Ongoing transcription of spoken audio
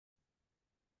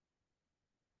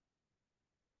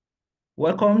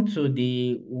Welcome to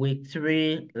the week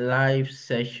 3 live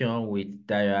session with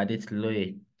Dayo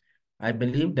Adetiloye. I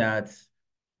believe that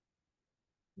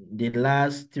the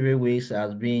last 3 weeks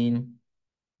has been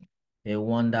a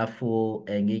wonderful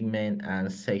engagement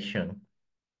and session.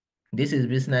 This is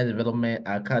Business Development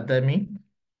Academy,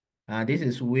 and this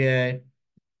is where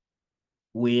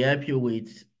we help you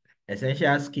with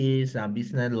essential skills and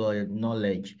business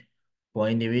knowledge for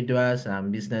individuals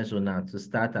and business owners to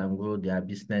start and grow their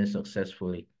business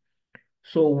successfully.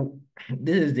 So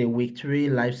this is the week 3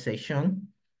 live session.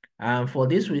 And for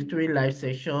this week 3 live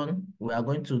session, we are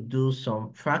going to do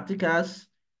some practicals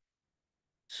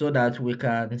so that we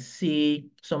can see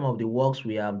some of the works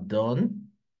we have done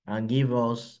and give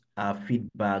us our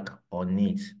feedback on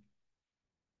it.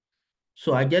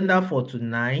 So agenda for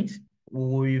tonight, we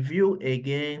will review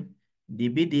again the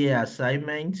BDA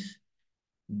assignments.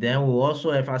 Then we'll also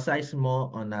emphasize more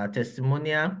on our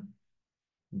testimonial.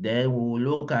 Then we'll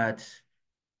look at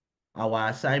our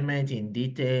assignment in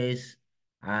details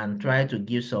and try to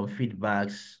give some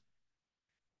feedbacks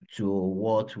to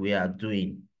what we are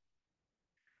doing.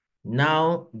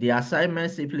 Now, the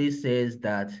assignment simply says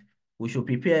that we should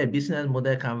prepare a business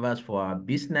model canvas for our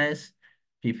business,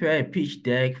 prepare a pitch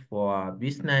deck for our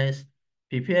business,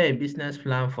 prepare a business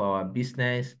plan for our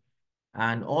business,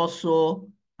 and also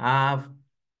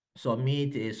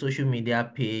submit a social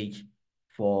media page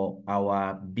for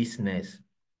our business.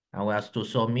 And we have to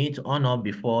submit on or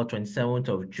before 27th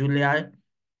of July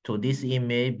to this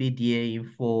email,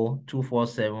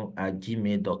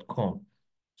 bdainfo247@gmail.com.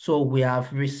 So we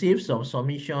have received some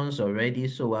submissions already.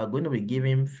 So we are going to be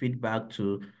giving feedback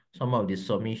to some of the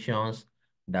submissions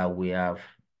that we have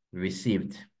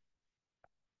received.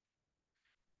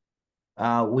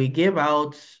 We gave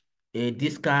out a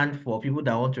discount for people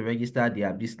that want to register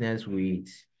their business with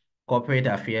Corporate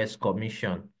Affairs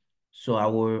Commission. So I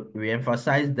will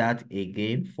reemphasize that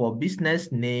again. For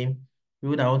business name,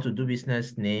 people that want to do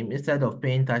business name, instead of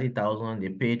paying 30,000,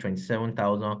 they pay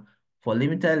 27,000. For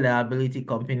limited liability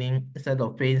company, instead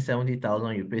of paying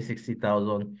 70,000, you pay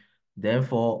 60,000. Then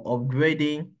for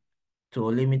upgrading to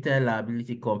a limited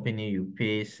liability company, you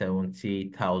pay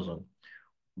 70,000.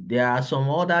 There are some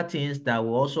other things that we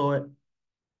also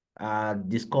are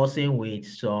discussing with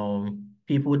some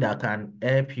people that can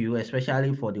help you,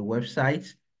 especially for the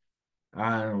website.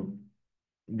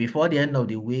 Before the end of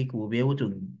the week, we'll be able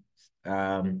to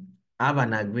have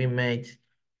an agreement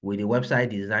with the website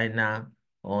designer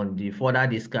on the further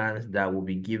discounts that will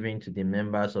be given to the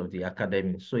members of the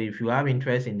academy. So if you have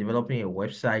interest in developing a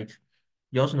website,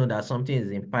 just know that something is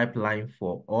in pipeline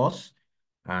for us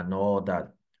and all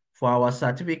that. For our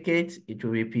certificate, it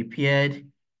will be prepared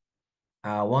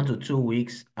 1 to 2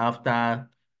 weeks after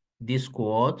this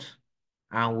cohort.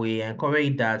 And we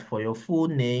encourage that for your full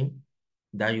name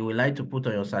that you would like to put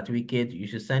on your certificate, you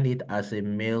should send it as a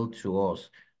mail to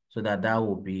us so that that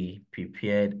will be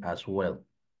prepared as well.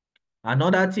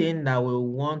 Another thing that we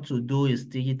want to do is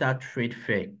digital trade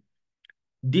fair.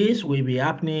 This will be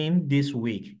happening this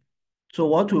week. So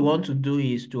what we want to do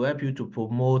is to help you to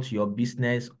promote your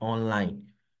business online.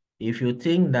 If you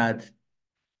think that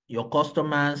your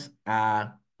customers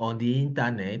are on the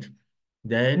internet,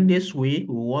 then this week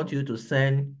we want you to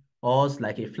send us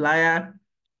like a flyer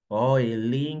or a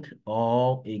link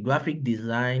or a graphic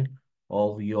design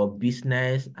of your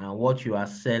business and what you are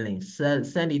selling.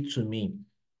 Send it to me.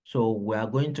 So we are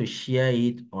going to share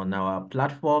it on our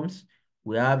platforms.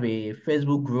 We have a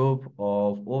Facebook group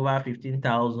of over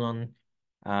 15,000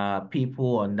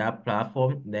 people on that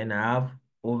platform. Then I have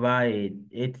over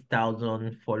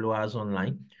 8,000 followers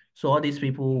online. So all these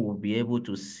people will be able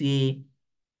to see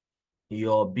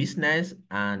your business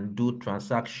and do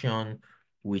transaction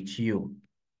with you.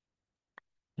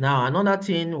 Now, another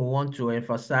thing we want to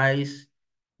emphasize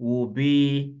will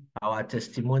be our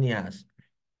testimonials.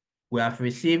 We have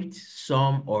received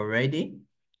some already,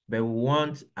 but we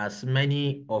want as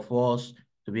many of us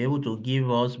to be able to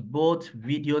give us both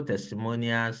video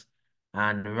testimonials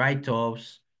and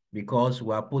write-ups because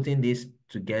we are putting this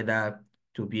together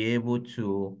to be able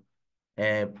to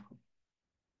help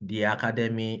the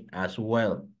academy as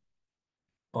well.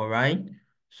 All right.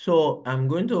 So I'm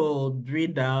going to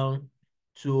drill down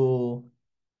to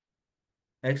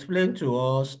explain to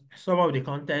us some of the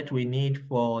content we need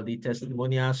for the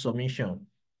testimonial submission.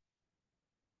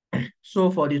 So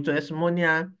for the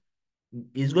testimonial,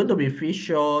 it's going to be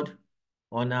featured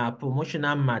on our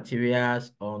promotional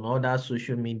materials on other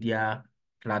social media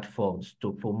platforms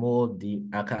to promote the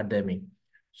academy.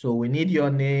 So we need your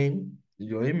name,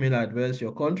 your email address,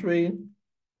 your country.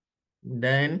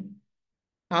 Then,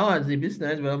 how has the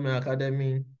Business Development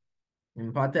Academy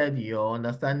imparted your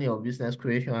understanding of business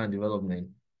creation and development?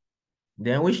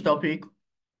 Then which topic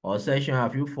or session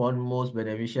have you found most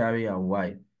beneficiary and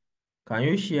why? Can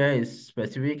you share a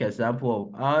specific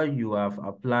example of how you have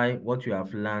applied what you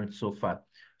have learned so far?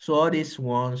 So all these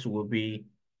ones will be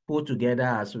put together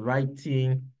as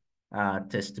writing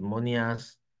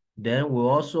testimonials. Then we'll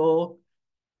also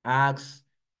ask,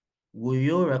 will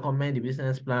you recommend the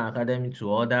Business Plan Academy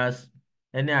to others?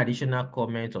 Any additional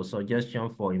comment or suggestion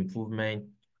for improvement?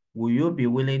 Will you be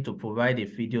willing to provide a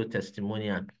video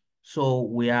testimonial? So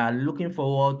we are looking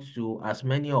forward to as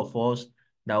many of us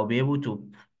that will be able to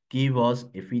give us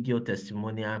a video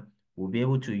testimonial. We'll be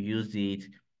able to use it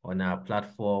on our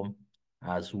platform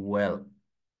as well.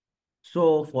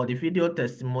 So for the video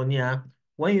testimonial,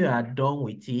 when you are done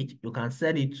with it, you can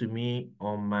send it to me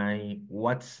on my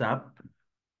WhatsApp,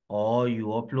 or you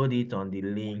upload it on the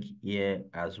link here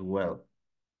as well.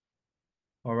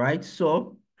 All right,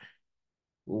 so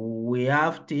we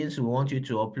have things we want you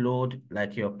to upload,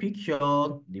 like your picture,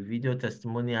 the video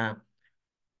testimonial.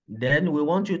 Then we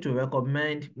want you to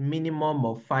recommend minimum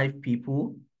of 5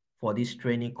 people for this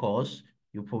training course.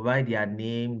 You provide their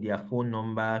name, their phone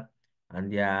number,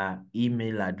 and their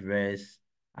email address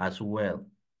as well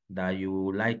that you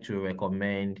would like to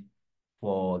recommend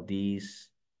for this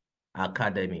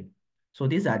academy. So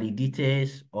these are the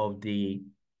details of the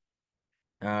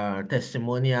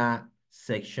testimonial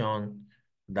section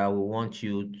that we want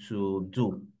you to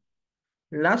do.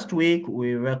 Last week,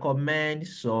 we recommend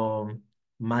some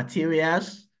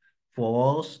materials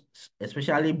for us,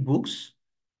 especially books.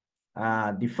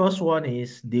 The first one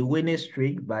is The Winning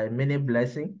Streak by Many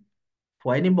Blessing.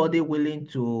 For anybody willing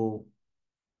to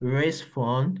raise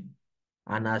funds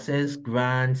and access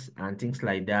grants and things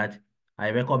like that,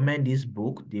 I recommend this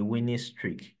book, The Winning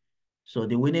Streak. So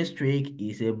The Winning Streak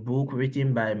is a book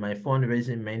written by my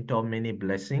fundraising mentor, Many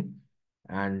Blessing.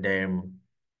 And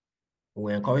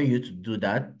we encourage you to do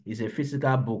that. It's a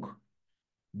physical book.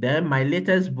 Then my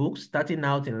latest book, Starting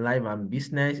Out in Life and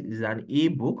Business, is an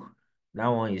ebook. That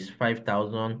one is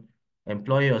 5,000.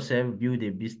 Employ yourself, build a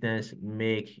business,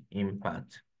 make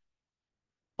impact.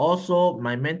 Also,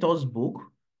 my mentor's book,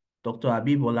 Dr.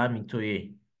 Abibola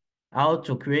Mitoye, How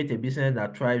to Create a Business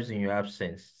That Thrives in Your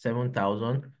Absence,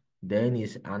 7,000. Then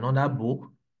is another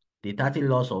book, The 30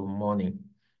 Laws of Money.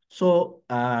 So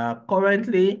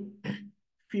currently,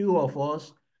 few of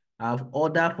us have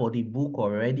ordered for the book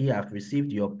already, have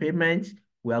received your payment.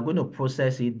 We are going to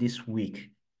process it this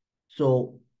week.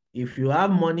 So if you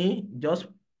have money, just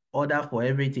order for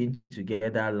everything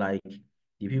together, like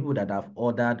the people that have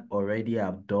ordered already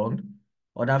have done.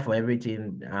 Order for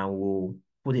everything and we'll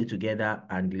put it together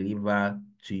and deliver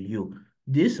to you.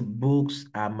 These books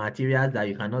are materials that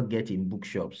you cannot get in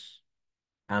bookshops.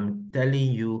 I'm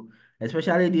telling you,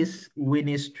 especially this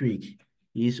winning streak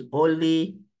is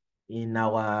only in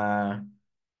our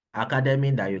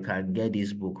academy that you can get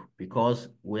this book, because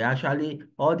we actually,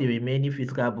 all the remaining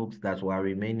physical books that were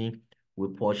remaining, we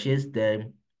purchase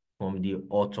them from the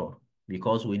author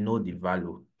because we know the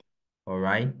value. All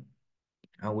right.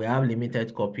 And we have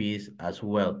limited copies as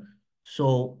well.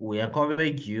 So we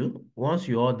encourage you, once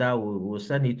you order, we'll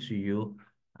send it to you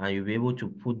and you'll be able to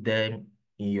put them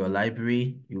in your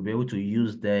library. You'll be able to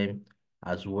use them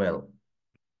as well.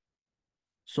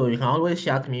 So you can always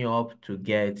shout me up to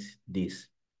get this.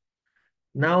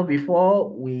 Now,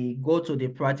 before we go to the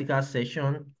practical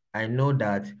session, I know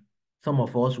that some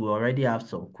of us will already have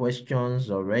some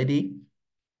questions already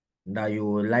that you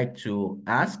would like to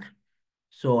ask.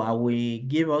 So I will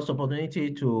give us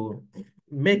opportunity to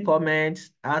make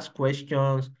comments, ask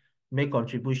questions, make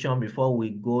contribution before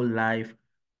we go live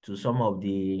to some of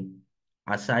the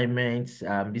assignments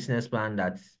and business plan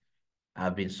that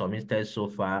have been submitted so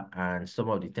far and some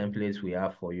of the templates we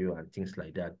have for you and things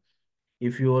like that.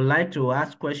 If you would like to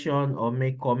ask question or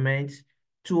make comments,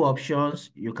 2 options.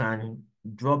 You can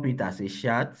drop it as a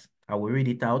chat. I will read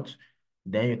it out.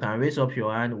 Then you can raise up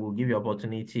your hand. We'll give you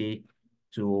opportunity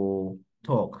to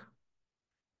talk.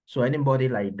 So anybody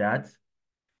like that,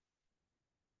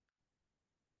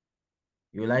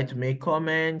 you like to make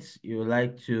comments, you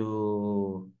like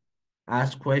to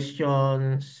ask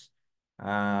questions,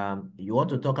 you want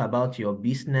to talk about your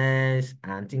business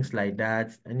and things like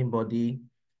that. Anybody,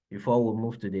 before we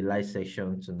move to the live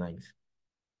section tonight?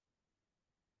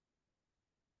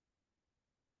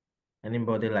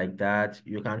 Anybody like that?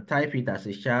 You can type it as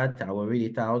a chat. I will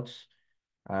read it out.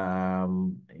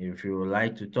 If you would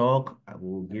like to talk, I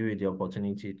will give you the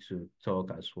opportunity to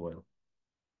talk as well.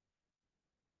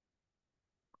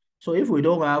 So if we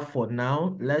don't have for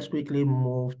now, let's quickly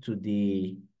move to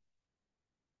the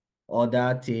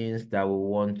other things that we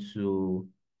want to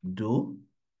do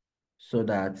so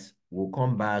that we'll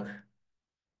come back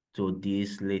to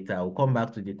this later. We'll come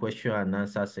back to the question and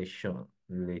answer section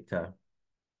later.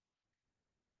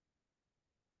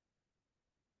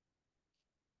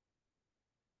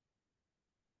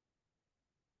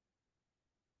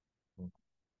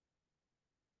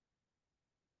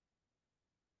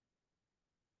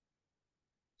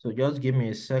 So just give me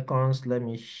a second. Let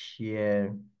me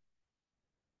share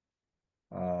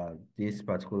this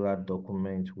particular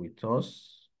document with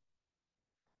us.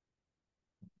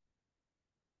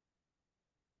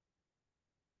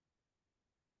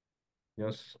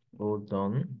 Just hold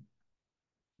on.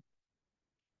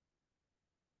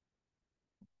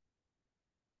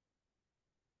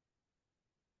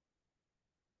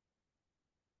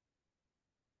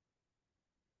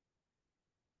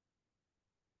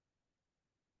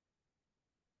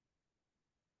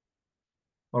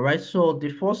 All right, so the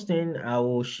first thing I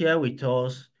will share with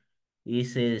us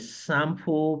is a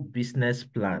sample business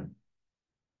plan.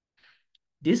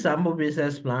 This sample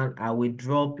business plan, I will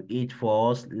drop it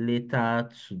for us later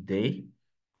today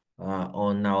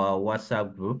on our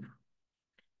WhatsApp group.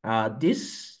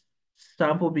 This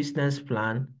sample business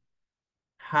plan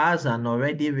has an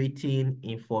already written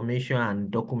information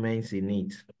and documents in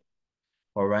it.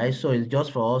 All right, so it's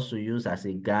just for us to use as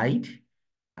a guide.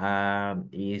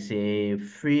 It's a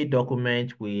free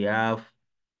document we have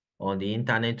on the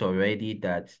internet already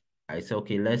that I said,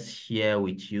 okay, let's share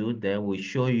with you. Then we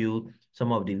show you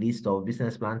some of the list of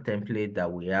business plan template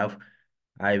that we have.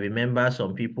 I remember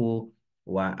some people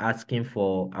were asking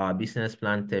for our business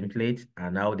plan template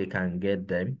and how they can get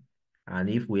them, and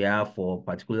if we are for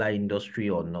particular industry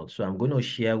or not. So I'm going to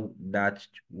share that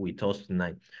with us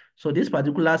tonight. So this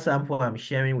particular sample I'm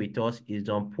sharing with us is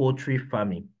on poultry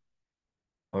farming.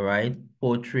 All right,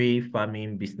 poultry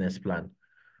farming business plan.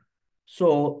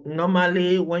 So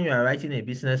normally when you are writing a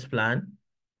business plan,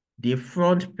 the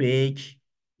front page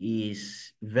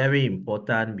is very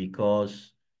important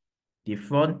because the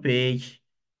front page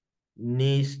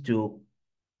needs to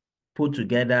put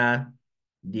together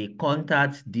the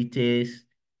contact details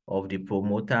of the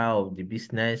promoter of the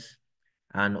business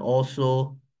and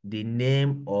also the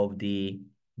name of the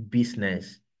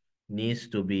business needs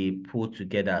to be put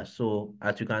together. So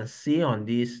as you can see on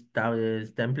this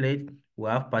template, we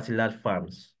have Partilar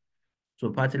Farms. So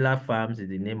Partilar Farms is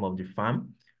the name of the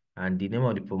farm, and the name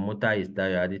of the promoter is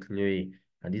Dayo Adetiloye,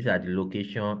 and these are the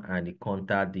location and the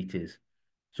contact details.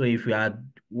 So if you are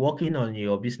working on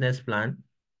your business plan,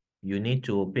 you need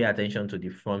to pay attention to the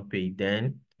front page.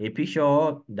 Then a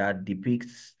picture that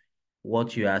depicts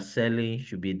what you are selling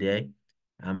should be there,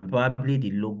 and probably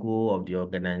the logo of the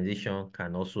organization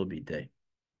can also be there.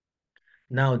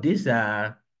 Now, these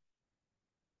are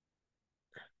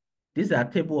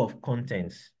table of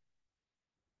contents.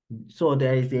 So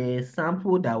there is a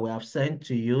sample that we have sent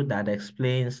to you that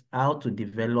explains how to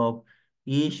develop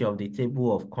each of the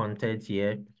table of contents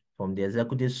here, from the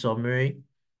executive summary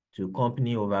to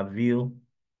company overview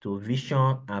to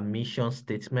vision and mission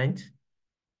statement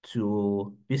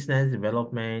to business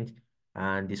development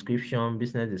and description,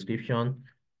 business description,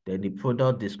 then the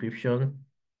product description,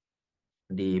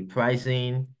 the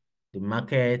pricing, the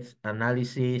market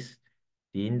analysis,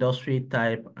 the industry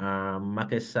type,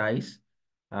 market size,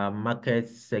 market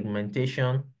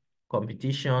segmentation,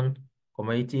 competition,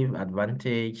 competitive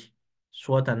advantage,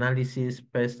 SWOT analysis,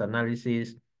 pest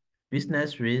analysis,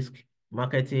 business risk,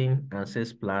 marketing and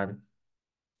sales plan,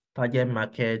 target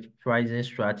market, pricing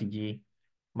strategy,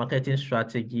 marketing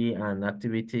strategy and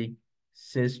activity,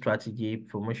 sales strategy,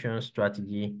 promotion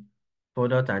strategy,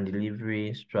 product and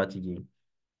delivery strategy.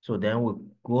 So then we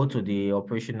go to the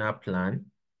operational plan,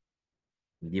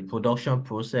 the production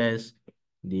process,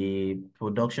 the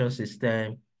production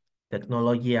system,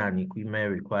 technology and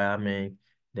equipment requirement.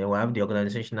 Then we have the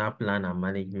organizational plan and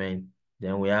management.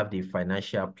 Then we have the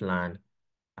financial plan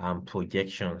and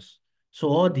projections. So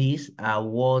all these are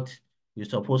what you're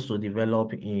supposed to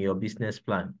develop in your business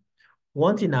plan.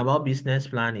 One thing about business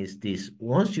plan is this: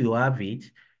 once you have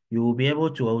it, you will be able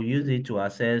to use it to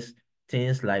assess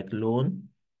things like loan,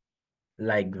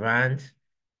 like grant,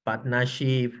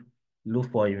 partnership,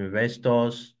 look for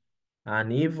investors,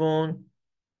 and even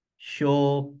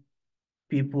show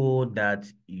people that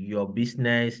your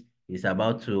business is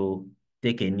about to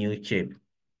take a new shape.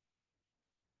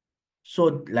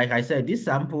 So, like I said, this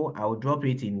sample, I will drop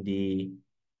it in the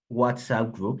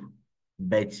WhatsApp group,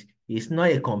 but it's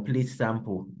not a complete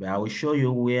sample, but I will show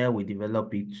you where we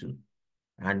develop it to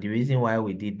and the reason why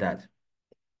we did that.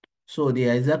 So the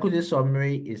executive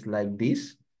summary is like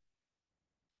this: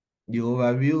 the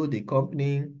overview, the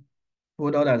company,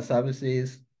 product and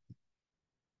services,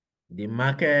 the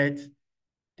market,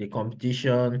 the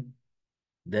competition,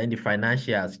 then the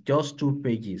financials, just 2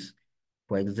 pages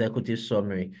for executive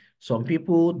summary. Some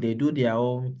people, they do their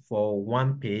own for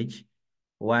 1 page,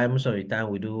 while most of the time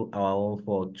we do our own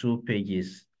for 2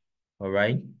 pages. All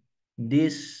right.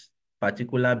 This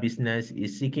particular business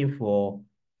is seeking for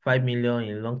 5 million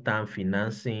in long-term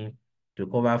financing to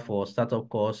cover for startup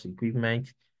costs,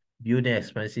 equipment, building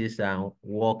expenses, and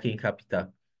working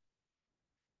capital.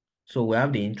 So we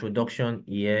have the introduction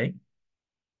here,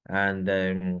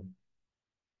 and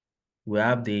we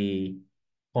have the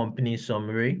company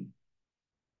summary,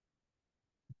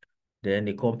 then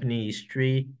the company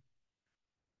history,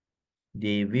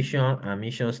 the vision and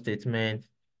mission statement,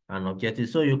 and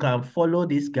objectives. So you can follow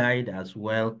this guide as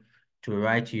well to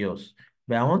write yours.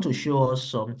 But I want to show us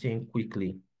something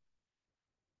quickly.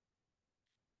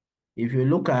 If you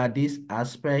look at this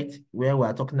aspect where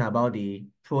we're talking about the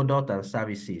product and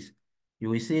services, you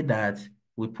will see that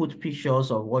we put pictures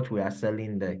of what we are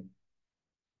selling there.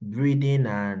 Breeding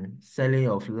and selling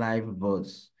of live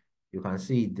birds. You can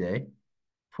see it there.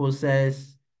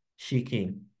 Process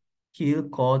chicken. Kill,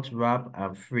 cut, wrap,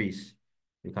 and freeze.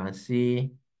 You can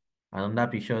see another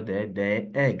picture there.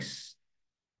 The eggs.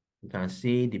 You can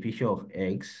see the picture of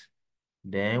eggs.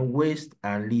 Then waste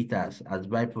and litters as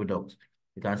byproducts.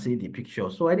 You can see the picture.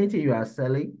 So anything you are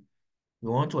selling, you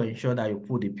want to ensure that you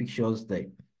put the pictures there.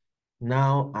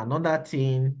 Now, another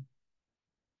thing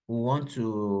we want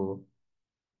to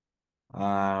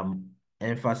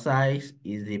emphasize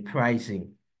is the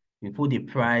pricing. You put the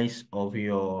price of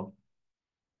your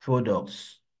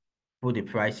products, put the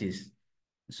prices.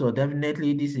 So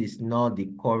definitely this is not the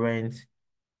current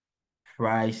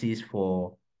prices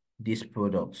for these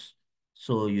products.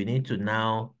 So you need to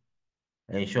now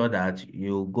ensure that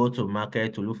you go to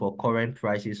market to look for current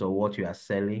prices of what you are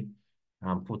selling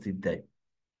and put it there.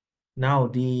 Now,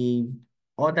 the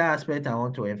other aspect I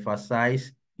want to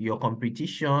emphasize, your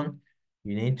competition,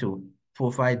 you need to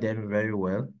profile them very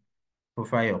well,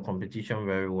 profile your competition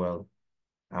very well,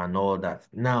 and all that.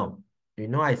 Now,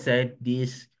 I said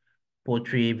this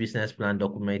poultry business plan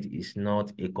document is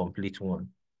not a complete one.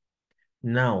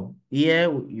 Now, here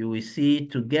you will see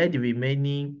to get the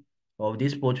remaining of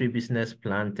this poultry business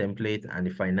plan template and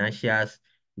the financials,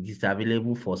 it is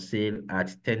available for sale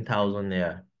at 10,000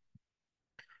 naira.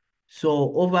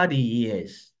 So over the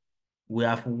years, we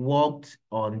have worked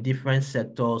on different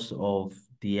sectors of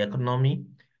the economy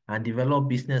and developed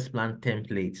business plan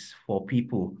templates for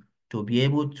people to be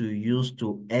able to use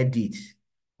to edit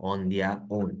on their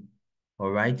own.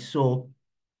 All right. So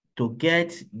to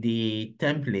get the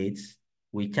templates,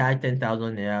 we charge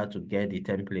 10,000 naira to get the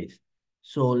templates.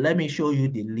 So let me show you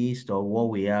the list of what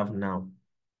we have now.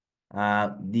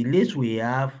 The list we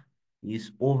have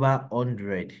is over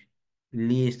 100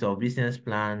 list of business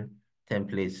plan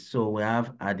templates. So we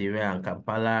have Adire and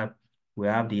Kampala, we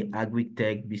have the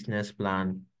Agri-Tech business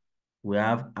plan, we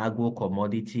have agro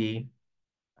commodity,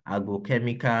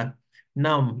 agrochemical.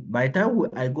 Now, by the time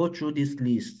I go through this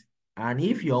list, and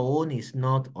if your own is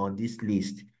not on this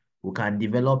list, we can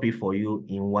develop it for you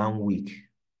in 1 week.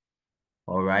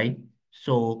 All right.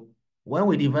 So when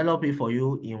we develop it for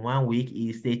you in 1 week,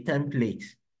 it's a template.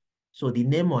 So the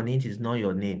name on it is not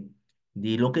your name.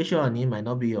 The location on it might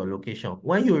not be your location.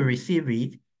 When you receive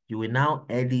it, you will now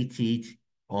edit it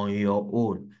on your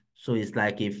own. So it's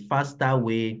like a faster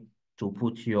way to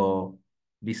put your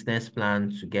business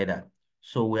plan together.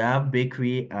 So we have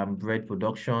bakery and bread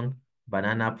production,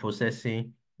 banana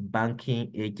processing,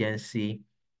 banking agency.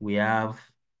 We have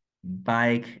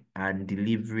bike and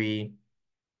delivery,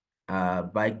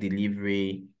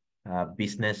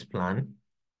 business plan.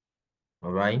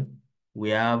 All right.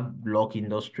 We have block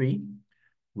industry.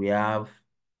 We have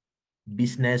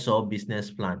business or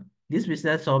business plan. This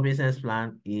business or business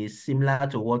plan is similar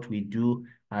to what we do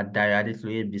at Dayo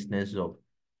Adetiloye Business Hub.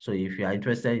 So if you are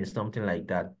interested in something like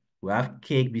that, we have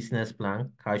cake business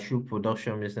plan, cashew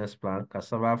production business plan,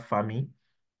 cassava farming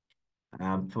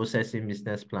and processing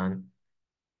business plan,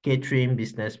 catering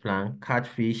business plan,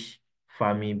 catfish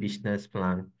farming business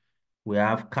plan. We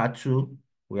have cattle,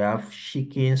 we have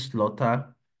chicken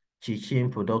slaughter, chicken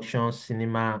production,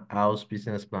 cinema house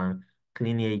business plan,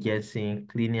 cleaning agency,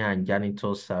 cleaning and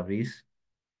janitor service,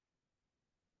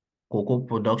 cocoa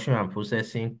production and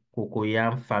processing,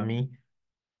 cocoyam farming,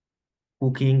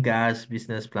 cooking gas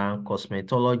business plan,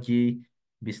 cosmetology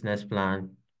business plan.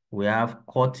 We have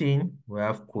cutting, we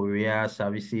have courier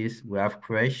services, we have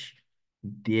fresh,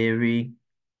 dairy,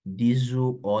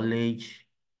 diesel, haulage,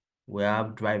 we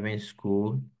have driving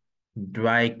school,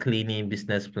 dry cleaning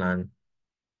business plan,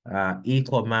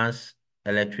 e-commerce,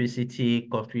 electricity,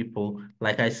 coffee pole.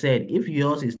 Like I said, if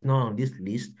yours is not on this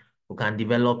list, we can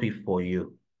develop it for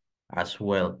you as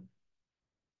well.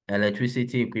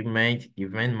 Electricity equipment,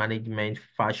 event management,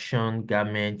 fashion,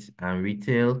 garments, and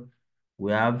retail.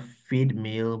 We have feed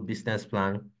mill business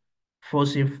plan,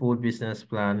 frozen food business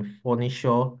plan,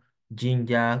 furniture,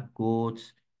 ginger,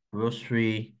 goats,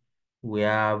 grocery. We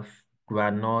have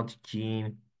granite,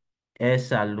 gin, hair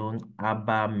salon,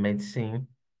 herbal medicine,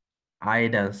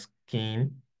 hide and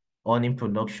skin, honey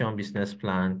production business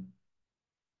plan.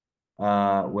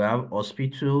 We have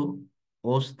hospital,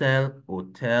 hostel,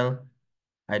 hotel,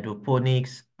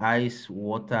 hydroponics, ice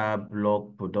water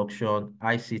block production,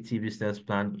 ICT business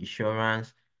plan,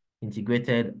 insurance,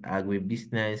 integrated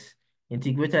agribusiness.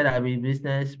 Integrated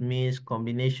agribusiness means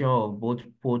combination of both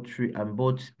poultry and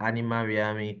both animal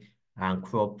rearing and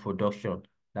crop production.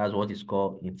 That's what is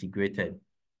called integrated.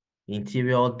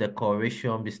 Interior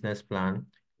decoration business plan,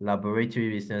 laboratory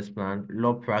business plan,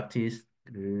 law practice,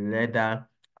 leather,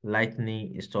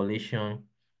 lighting installation.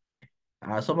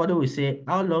 Somebody will say,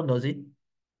 how long does it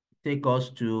take us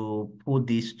to put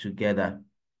this together?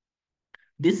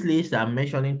 This list I'm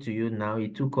mentioning to you now,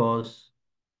 it took us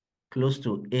close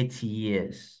to 8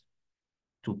 years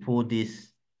to put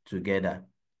this together.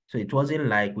 So it wasn't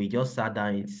like we just sat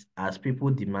down, it's as people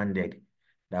demanded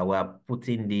that we're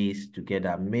putting this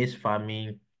together. Maize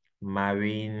farming,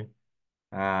 marine,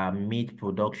 meat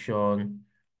production,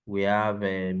 we have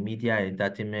media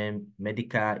entertainment,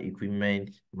 medical equipment,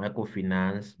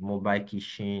 microfinance, mobile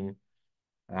kitchen,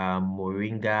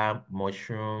 moringa,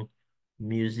 mushroom,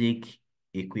 music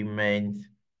equipment,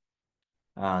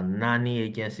 nanny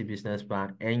agency business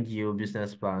plan, NGO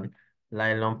business plan,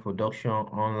 nylon production,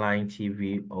 online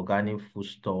TV, organic food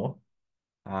store,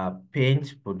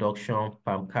 paint production,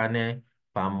 palm kernel,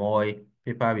 palm oil,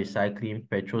 paper recycling,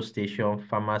 petrol station,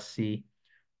 pharmacy,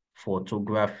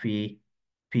 photography,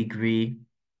 piggery,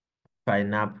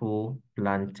 pineapple,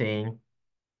 plantain,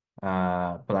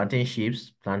 plantain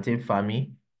chips, plantain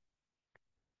farming,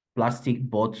 plastic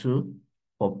bottle,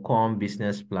 popcorn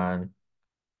business plan,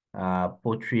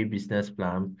 poultry business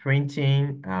plan,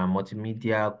 printing,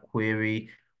 multimedia, query,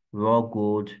 raw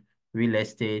gold, real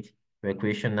estate,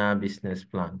 recreational business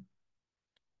plan.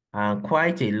 And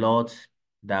quite a lot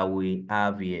that we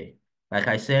have here. Like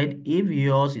I said, if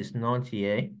yours is not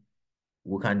here,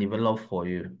 we can develop for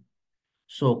you.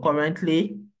 So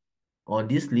currently on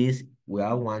this list, we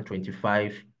have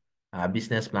 125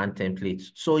 business plan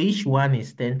templates. So each one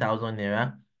is 10,000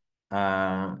 naira.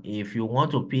 If you want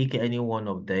to pick any one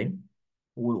of them,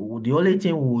 the only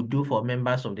thing we will do for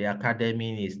members of the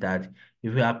academy is that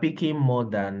if you are picking more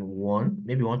than one,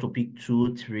 maybe you want to pick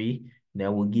two, three,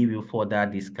 then we'll give you further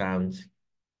discounts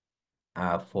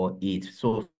for it.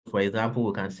 So for example,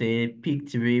 we can say pick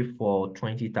three for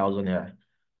 20,000 naira.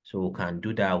 So we can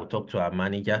do that. We'll talk to our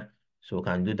manager. So we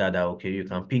can do that, okay, you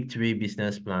can pick three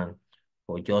business plan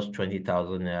for just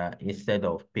 20,000 naira instead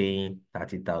of paying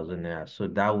 30,000 naira. So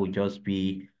that would just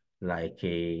be like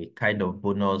a kind of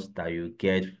bonus that you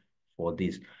get for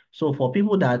this. So for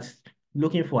people that's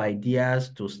looking for ideas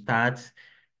to start,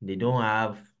 they don't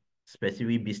have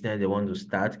specific business they want to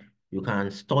start, you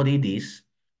can study this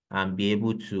and be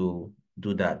able to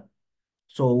do that.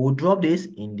 So we'll drop this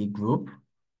in the group.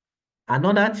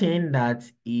 Another thing that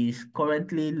is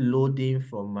currently loading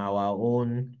from our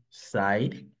own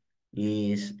side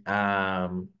is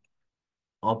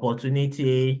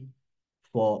opportunity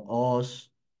for us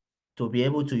to be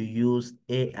able to use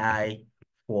AI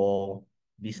for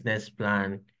business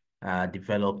plan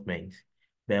development.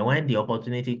 But when the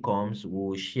opportunity comes,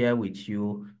 we'll share with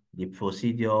you the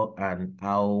procedure and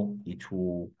how it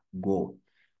will go.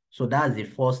 So that's the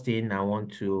first thing I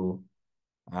want to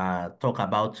talk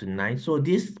about tonight. So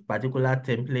this particular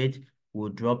template, we'll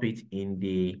drop it in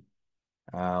the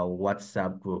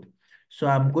WhatsApp group. So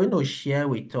I'm going to share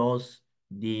with us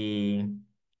the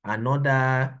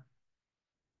another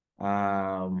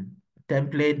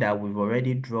template that we've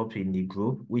already dropped in the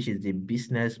group, which is the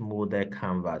business model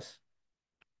canvas.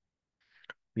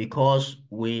 Because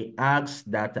we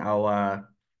asked that our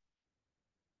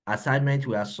assignment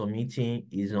we are submitting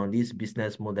is on this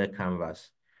business model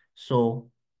canvas. So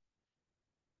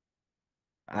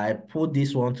I put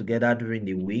this one together during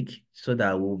the week so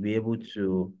that we'll be able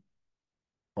to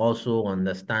also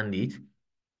understand it.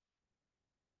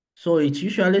 So it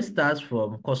usually starts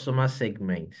from customer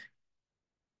segment.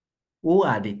 Who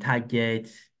are the target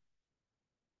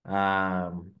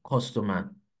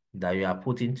customer that you are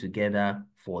putting together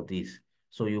for this?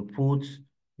 So you put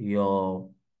your,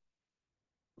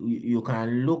 you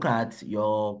can look at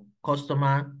your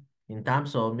customer in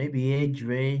terms of maybe age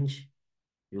range,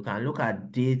 You can look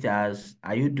at it as,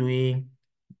 are you doing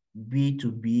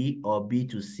B2B or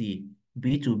B2C?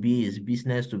 B2B is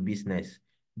business to business.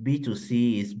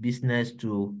 B2C is business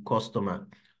to customer.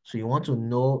 So you want to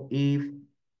know if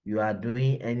you are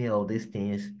doing any of these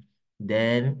things.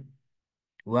 Then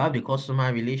we have the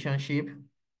customer relationship.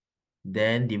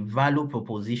 Then the value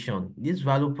proposition. This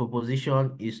value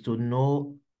proposition is to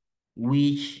know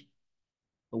which,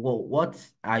 what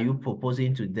are you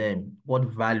proposing to them? What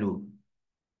value?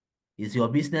 Is your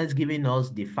business giving us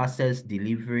the fastest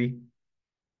delivery?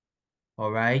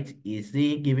 All right. Is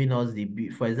it giving us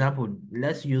for example,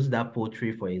 let's use that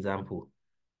poultry for example.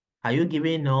 Are you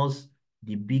giving us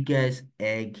the biggest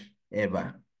egg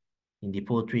ever in the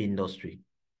poultry industry?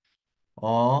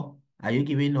 Or are you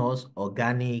giving us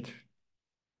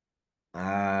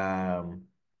um,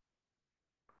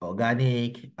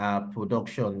 organic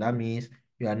production? That means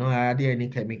you are not adding any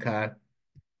chemical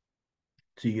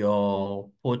to your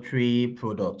poultry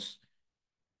products.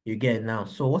 You get now.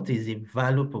 So what is the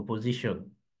value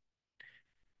proposition?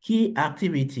 Key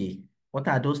activity. What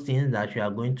are those things that you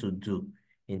are going to do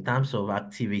in terms of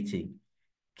activity?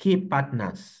 Key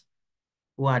partners.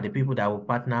 Who are the people that will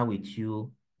partner with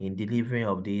you in delivering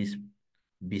of this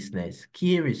business?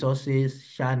 Key resources,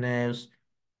 channels,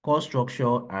 cost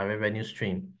structure, and revenue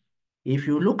stream. If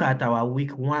you look at our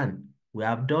week 1, we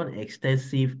have done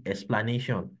extensive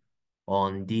explanation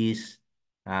on this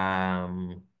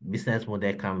business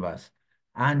model canvas.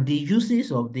 And the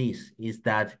uses of this is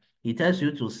that it tells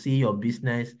you to see your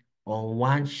business on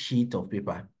one sheet of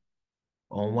paper,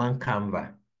 on one canvas.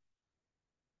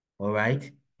 All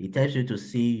right. It helps you to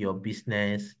see your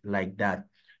business like that.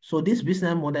 So this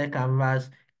business model canvas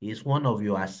is one of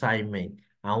your assignment.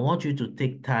 I want you to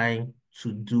take time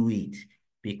to do it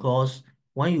because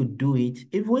when you do it,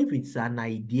 even if it's an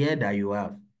idea that you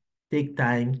have, take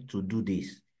time to do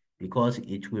this because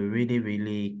it will really,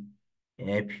 really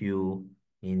help you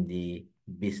in the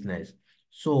business.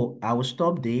 So I will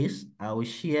stop this. I will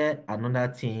share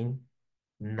another thing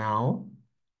now,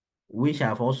 which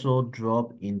I've also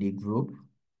dropped in the group,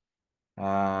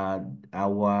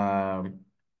 our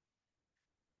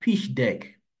pitch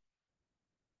deck.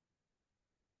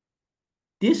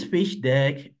 This pitch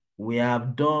deck, we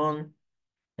have done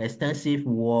extensive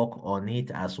work on it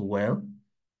as well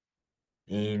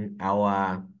in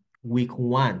our week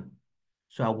 1.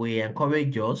 So I will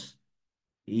encourage us,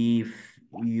 if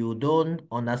you don't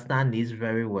understand this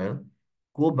very well,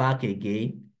 go back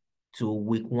again to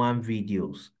week 1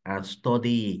 videos and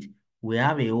study it. We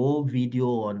have a whole video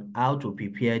on how to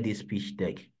prepare this pitch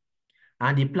deck.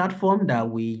 And the platform that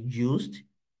we used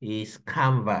is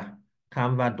Canva,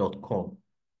 canva.com.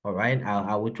 All right,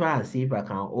 I will try and see if I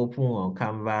can open on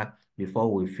Canva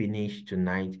before we finish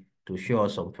tonight to show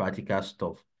us some practical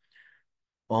stuff.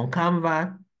 On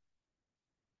Canva,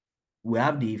 we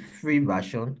have the free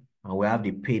version and we have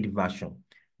the paid version.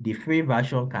 The free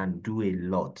version can do a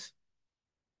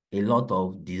lot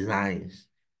of designs.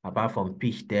 Apart from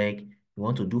pitch deck, you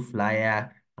want to do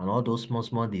flyer and all those small,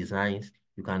 small designs,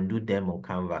 you can do them on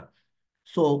Canva.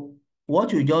 So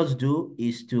what you just do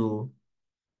is to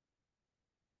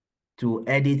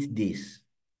edit this.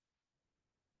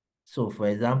 So for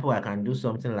example, I can do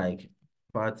something like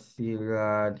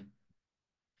Patilad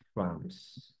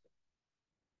Farms.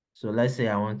 So let's say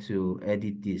I want to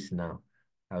edit this now.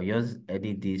 I'll just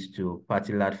edit this to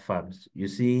Patilad Farms. You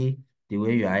see the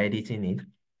way you are editing it?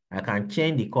 I can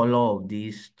change the color of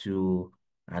this to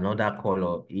another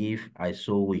color if I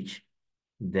so wish.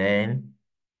 Then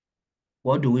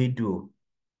what do we do?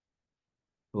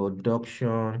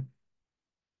 Production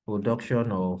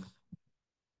of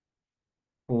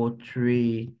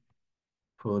poultry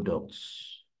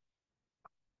products.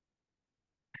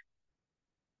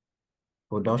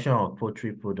 Production of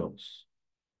poultry products.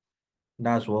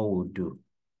 That's what we'll do.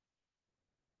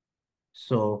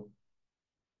 So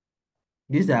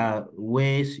these are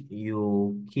ways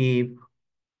you keep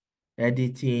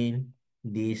editing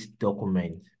this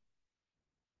document.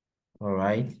 All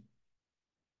right.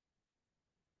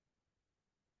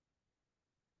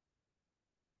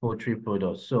 Poultry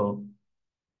products. So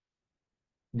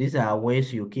these are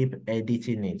ways you keep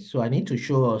editing it. So I need to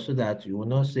show us so that you will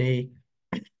not say,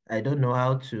 I don't know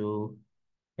how to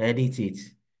edit it.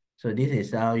 So this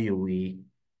is how you will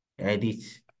edit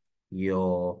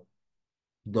your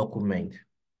document.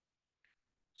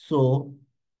 So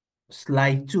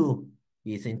slide 2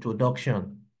 is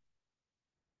introduction.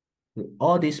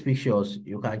 All these pictures,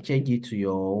 you can change it to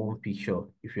your own picture.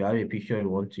 If you have a picture you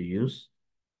want to use.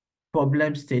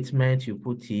 Problem statement, you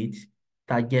put it.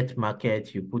 Target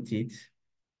market, you put it.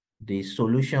 The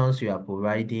solutions you are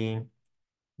providing,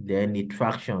 Then the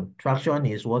traction. Traction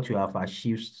is what you have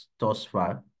achieved thus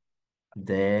far.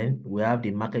 Then we have the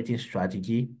marketing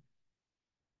strategy.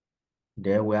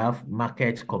 Then we have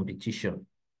market competition.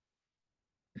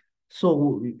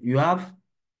 So you have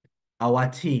our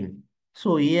team.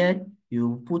 So here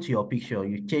you put your picture,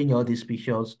 you change all these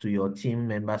pictures to your team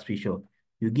members' picture.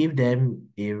 You give them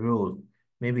a role.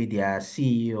 Maybe they are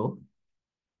CEO,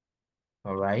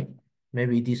 all right?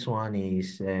 Maybe this one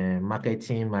is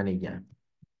marketing manager.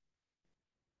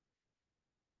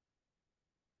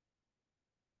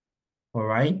 All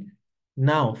right.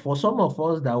 Now, for some of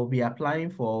us that will be applying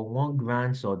for one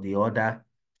grant or the other,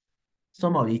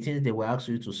 some of the things they will ask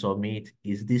you to submit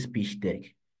is this pitch deck.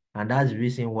 And that's the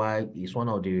reason why it's one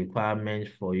of the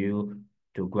requirements for you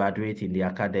to graduate in the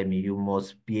academy. You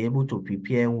must be able to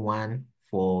prepare one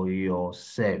for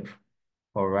yourself.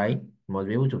 All right? You must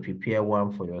be able to prepare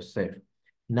one for yourself.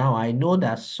 Now, I know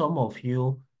that some of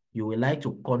you, you will like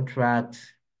to contract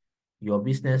your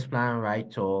business plan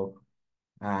write-up.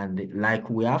 And like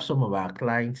we have some of our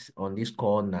clients on this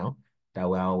call now that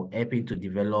we are helping to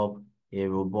develop a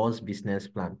robust business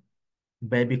plan.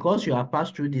 But because you have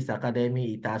passed through this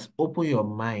academy, it has opened your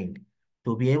mind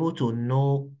to be able to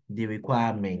know the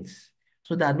requirements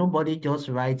so that nobody just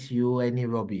writes you any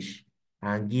rubbish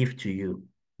and give to you.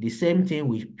 The same thing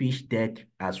with pitch deck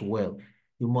as well.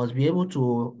 You must be able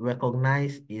to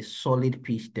recognize a solid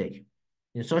pitch deck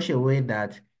in such a way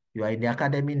that you are in the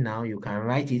academy now, you can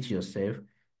write it yourself.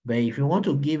 But if you want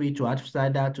to give it to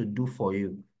outsider to do for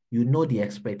you, you know the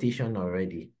expectation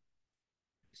already.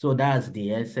 So that's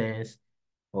the essence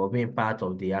or being part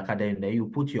of the academy. Then you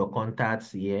put your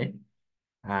contacts here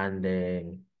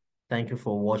and thank you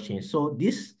for watching. So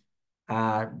these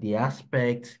are the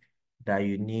aspects that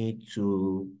you need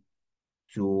to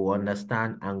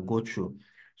understand and go through.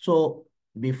 So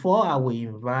before I will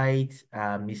invite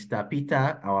Mr.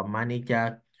 Peter, our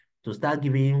manager, to start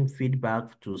giving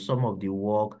feedback to some of the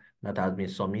work that has been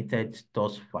submitted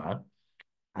thus far,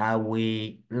 I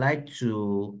will like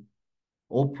to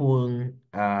open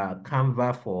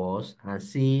Canva for us and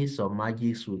see some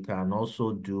magics we can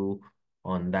also do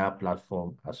on that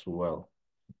platform as well.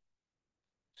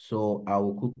 So I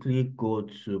will quickly go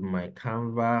to my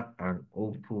Canva and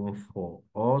open for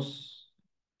us.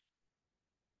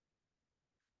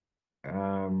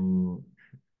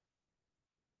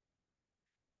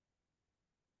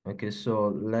 Okay,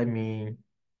 so let me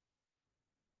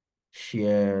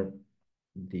share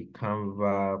the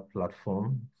Canva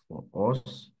platform for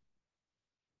us.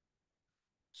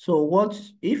 So what,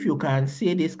 if you can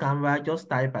see this Canva, just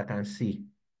type I can see.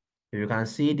 If you can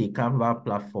see the Canva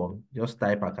platform, just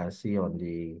type I can see on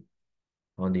the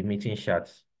meeting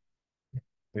chat.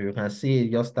 If you can see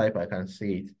it, just type I can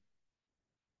see it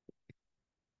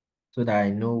so that I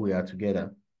know we are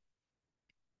together.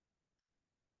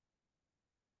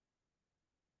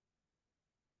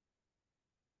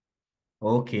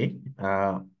 Okay.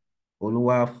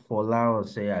 Oluwa Fola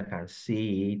say I can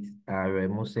see it.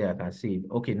 Remo say I can see it.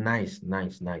 Okay, nice,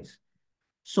 nice, nice.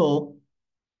 So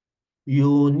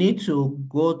you need to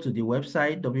go to the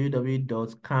website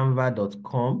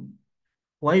www.canva.com.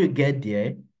 When you get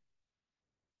there,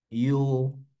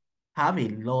 you have a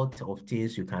lot of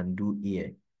things you can do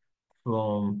here,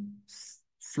 from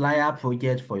flyer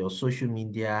project for your social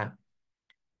media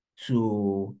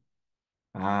to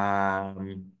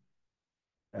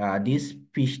this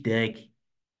pitch deck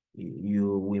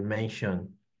you will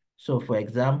mention. So for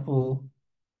example,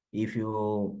 if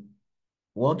you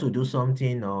want to do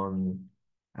something on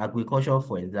agriculture,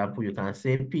 for example, you can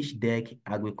say pitch deck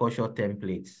agriculture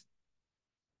templates.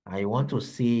 I want to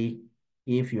see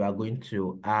if you are going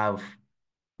to have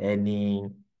any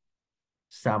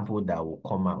sample that will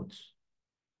come out.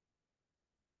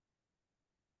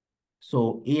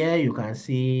 So here you can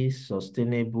see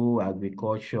sustainable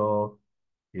agriculture.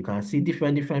 You can see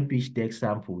different pitch deck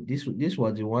sample. This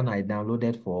was the one I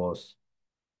downloaded for us.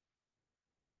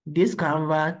 This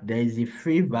Canva, there is a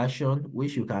free version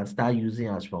which you can start using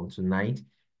as from tonight.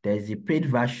 There is a paid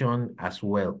version as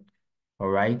well. All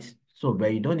right. So,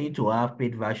 but you don't need to have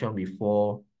paid version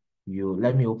before you.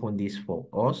 Let me open this for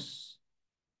us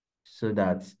so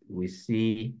that we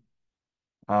see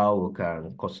how we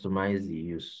can customize the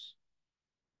use.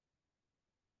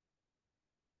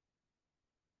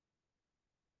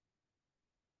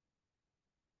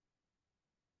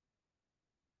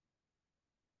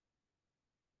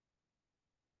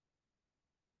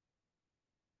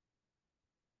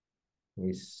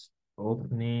 It's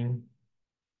opening.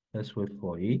 Let's wait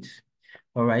for it.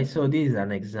 All right, so this is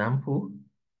an example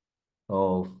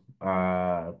of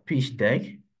pitch deck.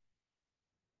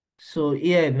 So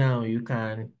here now you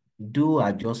can do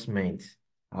adjustments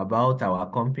about our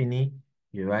company.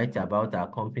 You write about our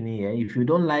company here. If you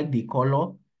don't like the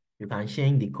color, you can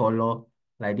change the color.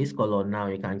 Like this color now,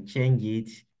 you can change it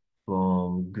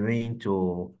from green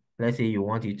to, let's say you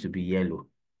want it to be yellow.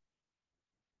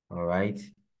 All right.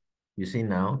 You see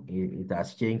now, it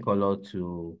has changed color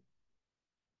to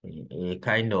a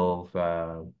kind of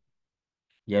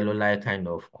yellow light kind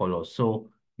of color. So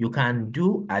you can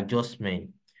do adjustment.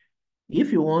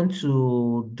 If you want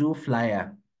to do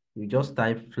flyer, you just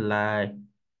type flyer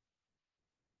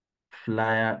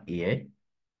here.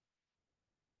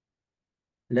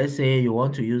 Let's say you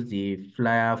want to use the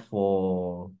flyer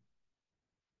for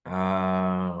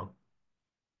uh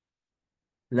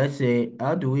let's say,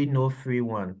 how do we know free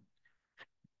one?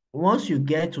 Once you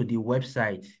get to the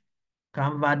website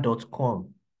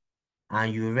canva.com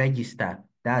and you register,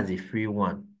 that's a free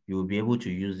one. You'll be able to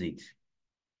use it.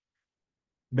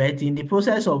 But in the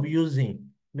process of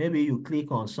using, maybe you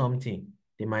click on something.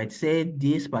 They might say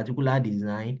this particular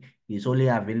design is only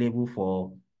available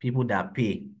for people that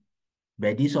pay.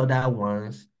 But these other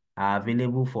ones are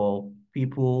available for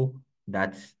people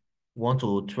that want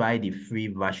to try the free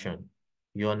version.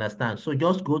 You understand? So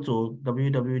just go to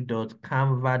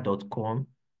www.canva.com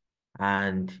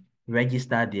and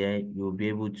register there. You'll be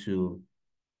able to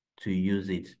use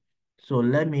it. So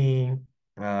let me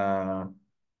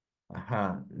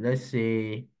let's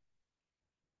say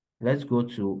let's go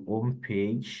to home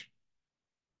page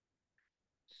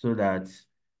so that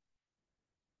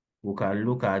we can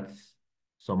look at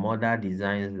some other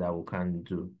designs that we can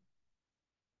do.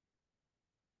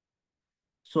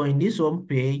 So in this home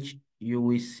page, you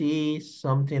will see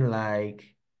something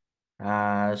like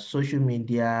social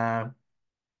media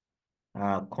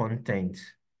content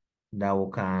that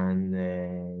we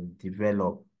can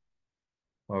develop.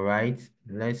 All right,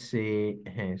 let's say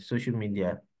social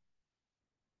media.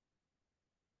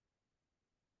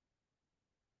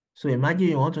 So imagine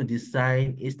you want to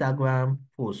design Instagram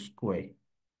post square,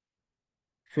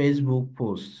 Facebook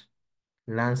post,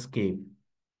 landscape.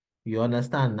 You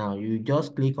understand now? You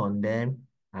just click on them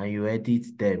and you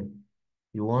edit them.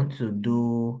 You want to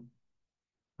do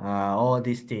all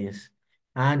these things.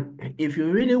 And if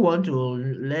you really want to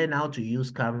learn how to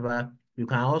use Canva, you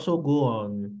can also go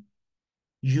on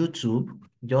YouTube,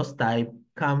 just type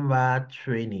Canva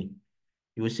training.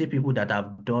 You will see people that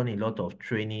have done a lot of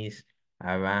trainings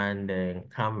around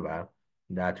Canva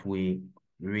that will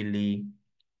really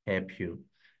help you.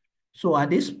 So at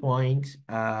this point,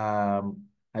 I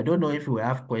don't know if we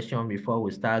have questions before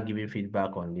we start giving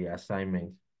feedback on the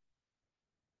assignment.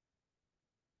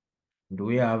 Do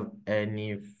we have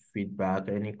any feedback,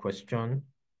 any question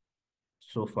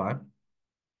so far?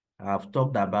 I've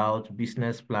talked about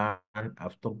business plan.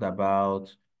 I've talked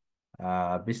about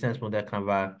business model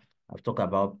Canva. I've talked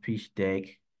about pitch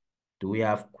deck. Do we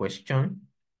have question?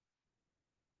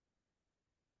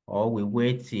 Or we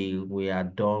wait till we are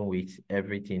done with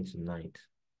everything tonight?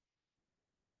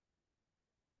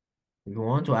 If you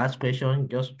want to ask question,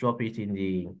 just drop it in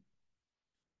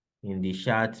the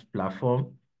chat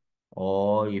platform.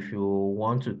 Or if you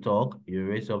want to talk, you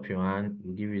raise up your hand,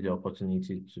 we'll give you the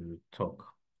opportunity to talk.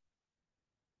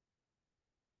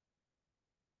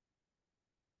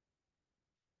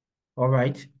 All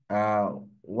right.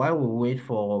 While we wait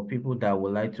for people that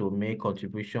would like to make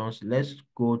contributions, let's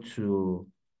go to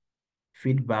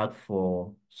feedback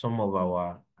for some of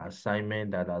our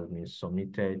assignment that has been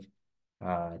submitted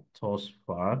thus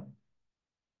far.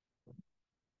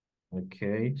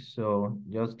 Okay, so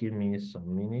just give me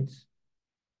some minutes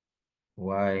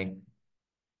while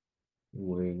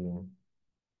we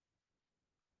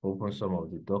open some of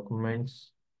the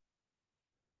documents.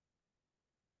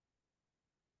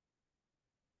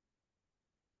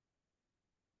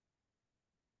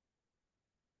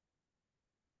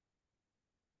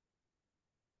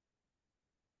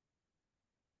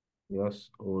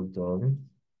 Just hold on.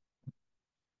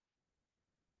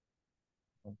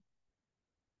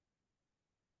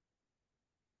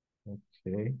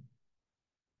 Okay.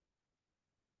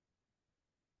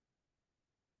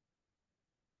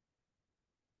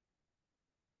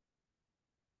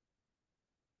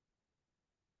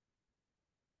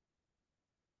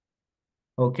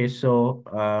 Okay, so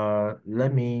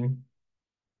let me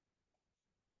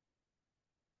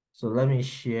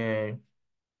share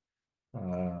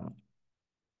uh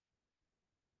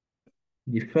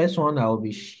the first one I'll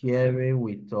be sharing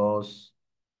with us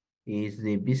is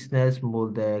the business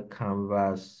model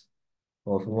canvas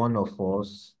of one of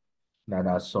us that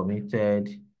has submitted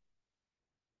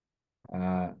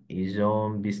his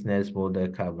own business model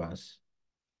canvas.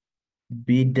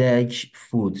 BDA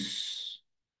Foods.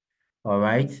 All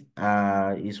right.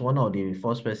 It's one of the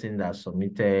first person that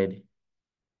submitted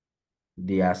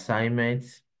the assignment.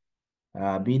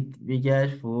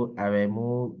 BJFU,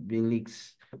 Aremu,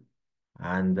 Bilix,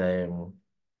 and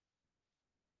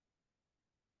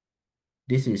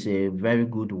this is a very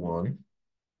good one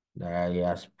that he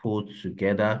has put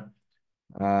together.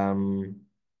 For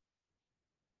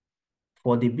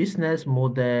the business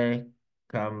model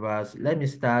canvas, let me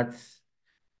start.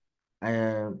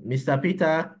 Mr.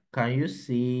 Peter, can you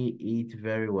see it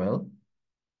very well?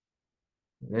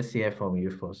 Let's hear from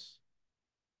you first.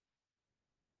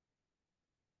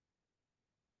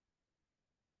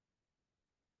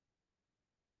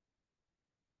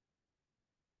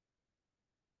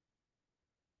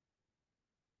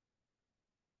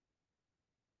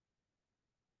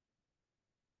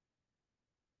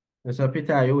 Mr.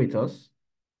 Peter, are you with us?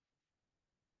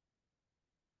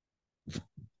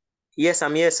 Yes,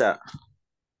 I'm here, sir.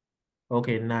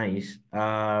 Okay, nice.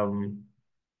 Are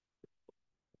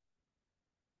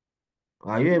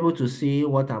you able to see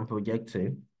what I'm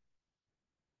projecting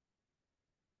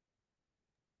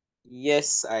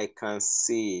Yes, I can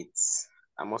see it.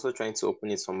 I'm also trying to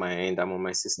open it from my end. I'm on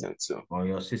my system too. on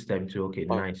your system too? Okay,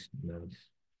 Oh, nice, nice,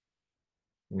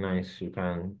 nice. You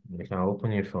can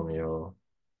open it from your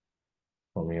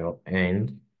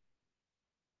end.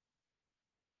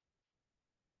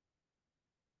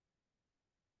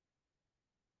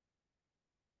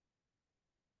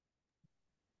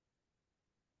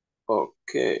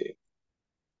 okay.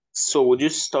 So would you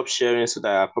stop sharing so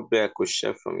that I could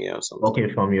share from here or something?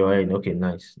 Okay, from your end. Okay,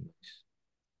 nice, nice.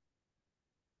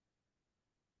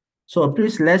 So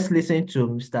please let's listen to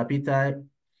Mr. Peter.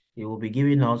 He will be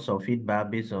giving us some feedback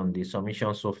based on the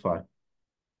submission so far.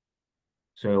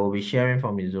 So he will be sharing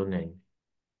from his own end.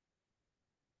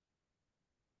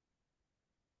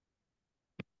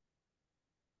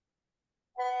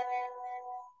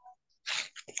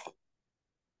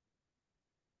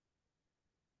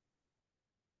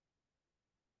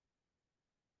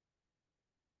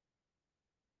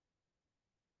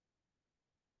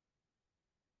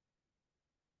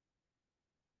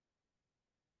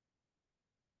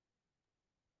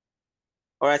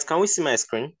 All right, can we see my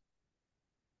screen?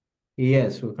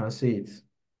 Yes, we can see it.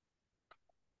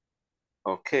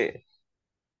 Okay.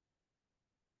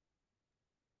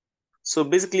 So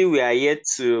basically, we are here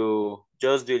to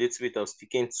just do a little bit of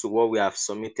speaking to what we have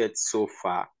submitted so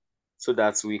far so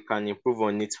that we can improve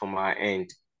on it from our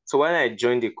end. So when I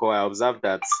joined the call, I observed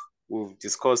that we've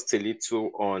discussed a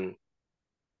little on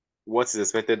what is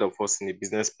expected of us in the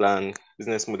business plan,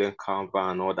 business model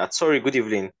Canva, and all that. Sorry, good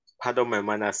evening. Pardon my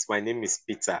manners. My name is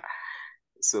Peter.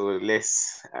 So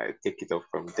let's take it up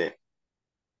from there.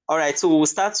 All right, so we'll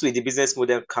start with the business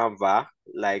model Canva,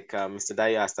 like Mr.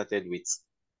 Dayo has started with.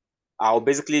 I'll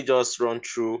basically just run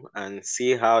through and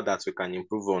see how that we can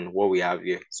improve on what we have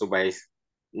here. So by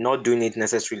not doing it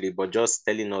necessarily, but just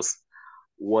telling us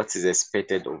what is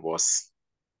expected of us.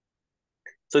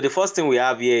 So the first thing we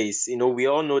have here is, we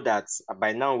all know that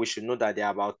by now we should know that there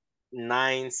are about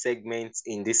 9 segments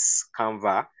in this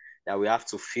Canva that we have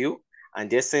to fill. And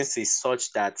the essence is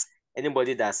such that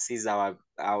anybody that sees our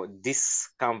this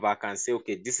Canva can say,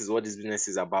 okay, this is what this business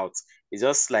is about. It's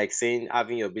just like saying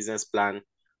having your business plan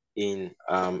in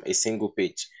a single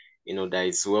page, that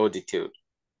is well detailed.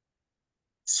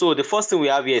 So the first thing we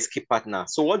have here is key partner.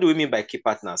 So what do we mean by key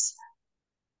partners?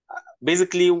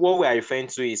 Basically, what we are referring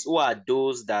to is who are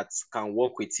those that can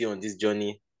work with you on this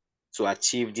journey to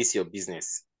achieve this your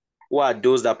business. Who are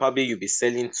those that probably you'll be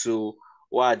selling to?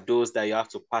 Who are those that you have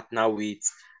to partner with,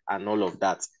 and all of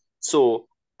that? So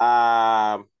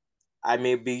I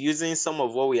may be using some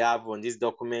of what we have on this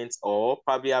document, or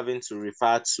probably having to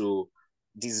refer to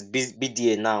this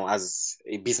BDA now as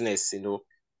a business,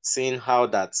 seeing how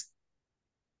that,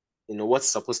 what's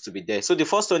supposed to be there. So the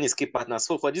first one is key partners.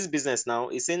 So for this business now,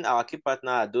 it's saying our key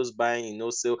partner are those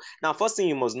buying, so now first thing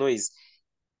you must know is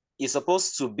it's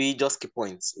supposed to be just key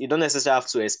points. You don't necessarily have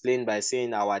to explain by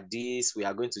saying our this, we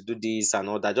are going to do this and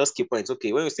all that. Just key points.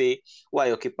 Okay, when we say who are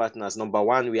your key partners, number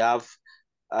one, we have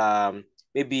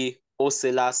maybe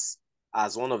wholesalers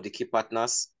as one of the key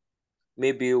partners.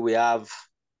 Maybe we have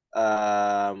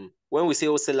when we say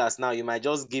wholesalers now, you might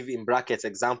just give in brackets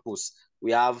examples.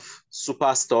 We have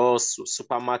superstores,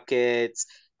 supermarkets,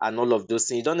 and all of those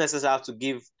things. You don't necessarily have to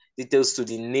give details to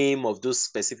the name of those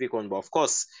specific ones, but of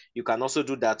course, you can also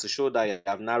do that to show that you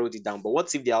have narrowed it down. But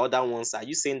what if there are other ones? Are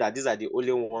you saying that these are the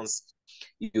only ones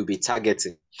you'll be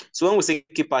targeting? So when we say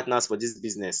key partners for this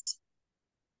business,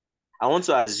 I want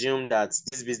to assume that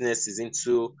this business is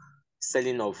into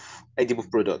selling of edible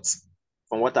products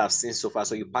from what I've seen so far.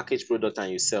 So you package product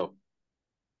and you sell.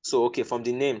 So, okay, from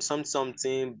the name,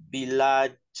 something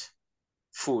Billard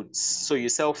Foods. So you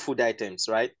sell food items,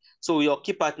 right? So your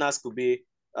key partners could be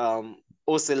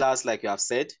wholesalers, like you have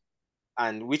said,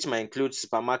 and which might include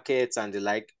supermarkets and the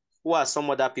like. Who are some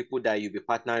other people that you'll be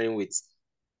partnering with?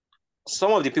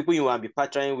 Some of the people you will be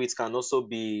partnering with can also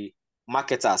be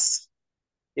marketers.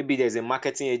 Maybe there's a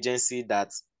marketing agency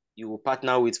that you will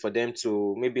partner with for them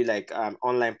to maybe like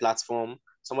online platform,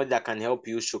 somebody that can help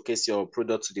you showcase your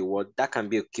product to the world. That can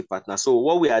be a key partner. So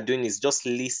what we are doing is just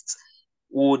list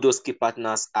who those key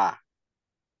partners are.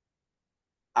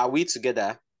 Are we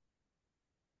together?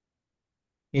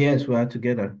 Yes, we are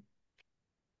together.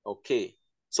 Okay.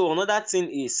 So another thing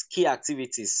is key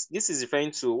activities. This is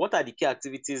referring to what are the key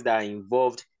activities that are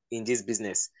involved in this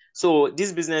business. So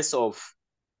this business of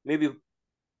maybe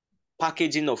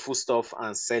packaging of foodstuff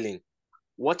and selling.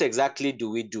 What exactly do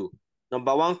we do?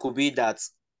 Number one could be that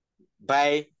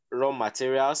buy raw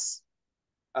materials.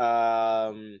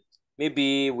 Um,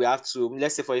 Maybe we have to,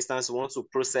 let's say for instance, we want to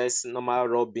process normal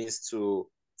raw beans to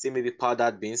say maybe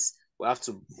powdered beans. We have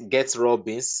to get raw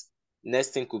beans. Next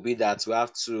thing could be that we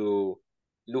have to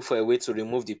look for a way to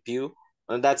remove the peel.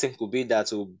 Another thing could be that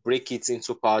we'll break it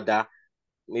into powder,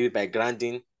 maybe by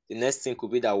grinding. The next thing could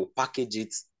be that we'll package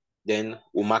it, then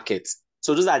we'll market.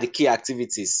 So those are the key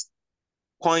activities.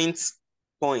 Points,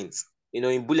 points,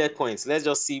 in bullet points. Let's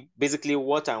just see basically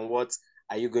what and what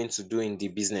are you going to do in the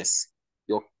business,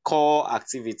 your core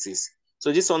activities.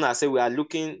 So this one, I say we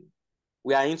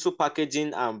are into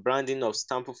packaging and branding of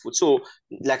staple food. So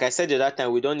like I said the other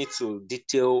time, we don't need to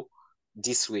detail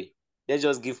this way. Let's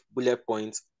just give bullet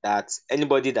points that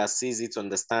anybody that sees it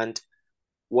understand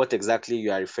what exactly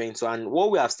you are referring to. And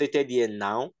what we have stated here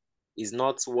now is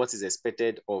not what is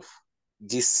expected of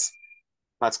this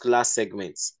particular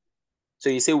segment. So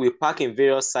you say we pack in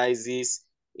various sizes,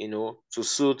 to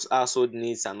suit household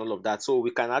needs and all of that. So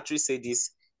we can actually say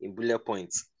this in bullet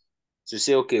points. To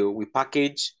say, okay, we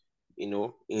package,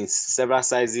 in several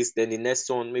sizes. Then the next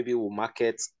one, maybe we'll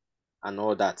market and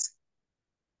all that.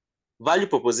 Value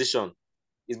proposition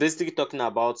is basically talking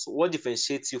about what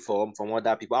differentiates you from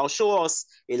other people. I'll show us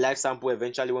a live sample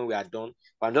eventually when we are done,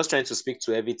 but I'm just trying to speak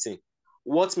to everything.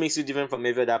 What makes you different from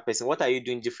every other person? What are you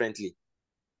doing differently?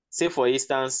 Say, for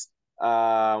instance,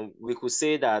 we could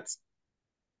say that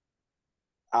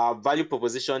our value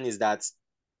proposition is that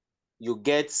you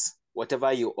get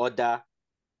whatever you order.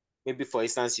 Maybe for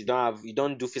instance, you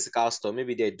don't do physical store.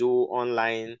 Maybe they do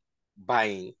online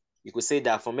buying. You could say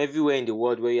that from everywhere in the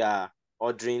world where you are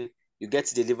ordering, you get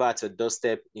to deliver at your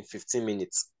doorstep in 15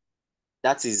 minutes.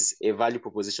 That is a value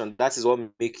proposition. That is what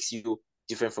makes you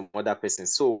different from other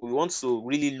persons. So we want to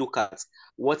really look at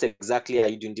what exactly are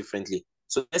you doing differently.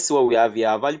 So let's see what we have here.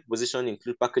 Our value proposition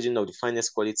include packaging of the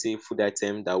finest quality food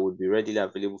item that would be readily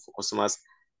available for customers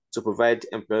to provide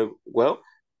employee. Well,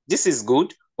 this is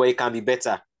good, but it can be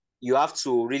better. You have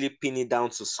to really pin it down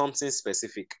to something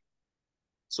specific.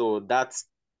 So that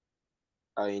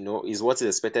is what is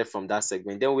expected from that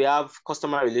segment. Then we have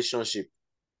customer relationship.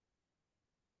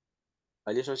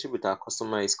 Relationship with our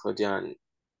customer is cordial, and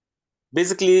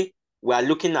basically we are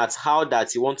looking at how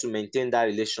that you want to maintain that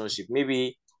relationship.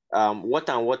 Maybe what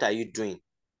and what are you doing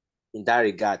in that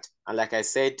regard? And like I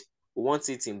said, we want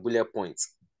it in bullet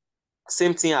points.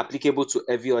 Same thing applicable to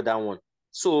every other one.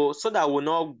 So that we'll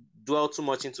not dwell too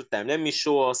much into time, let me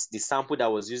show us the sample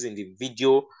that was used in the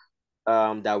video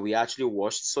that we actually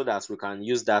watched, so that we can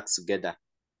use that together.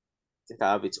 I think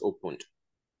I have it opened.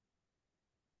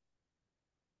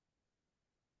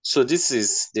 So this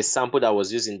is the sample that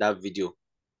was used in that video.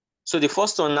 So the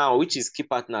first one now, which is key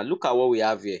partner, look at what we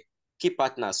have here. Key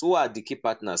partners. Who are the key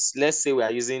partners? Let's say we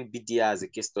are using BDA as a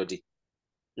case study.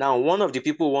 Now, one of the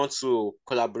people who want to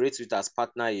collaborate with as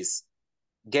partner is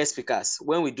guest speakers.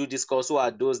 When we do this course, who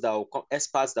are those that will come,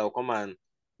 experts that will come and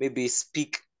maybe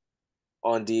speak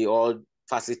on or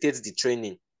facilitate the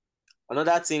training.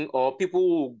 Another thing, or people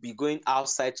who will be going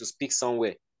outside to speak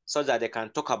somewhere so that they can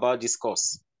talk about this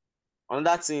course.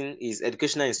 Another thing is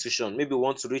educational institution. Maybe we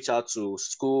want to reach out to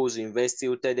schools,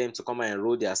 university, tell them to come and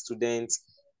enroll their students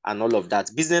and all of that.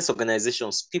 Business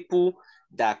organizations, people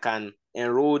that can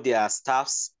enroll their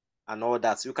staffs and all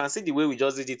that. So you can see the way we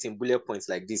just did it in bullet points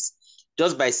like this.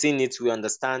 Just by seeing it, we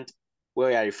understand where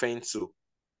we are referring to.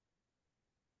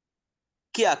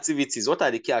 Key activities. What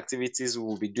are the key activities we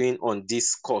will be doing on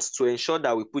this course to ensure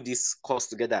that we put this course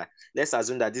together? Let's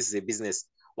assume that this is a business.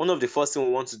 One of the first things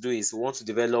we want to do is we want to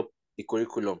develop the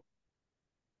curriculum.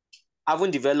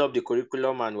 Having developed the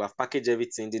curriculum and we have packaged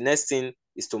everything, the next thing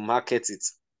is to market it.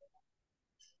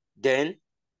 Then,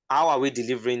 how are we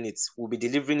delivering it? We'll be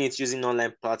delivering it using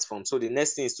online platforms. So the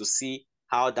next thing is to see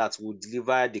how that will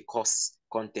deliver the course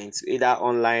content, either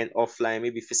online, offline,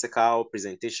 maybe physical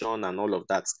presentation and all of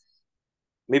that.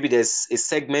 Maybe there's a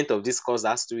segment of this course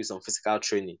that has to do with some physical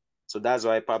training. So that's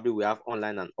why probably we have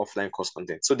online and offline course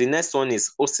content. So the next one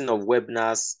is hosting of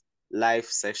webinars, live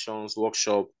sessions,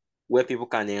 workshop, where people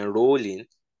can enroll in,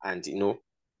 and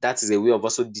that is a way of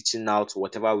also ditching out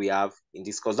whatever we have in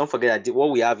this course. Don't forget that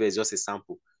what we have here is just a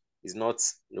sample. It's not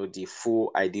the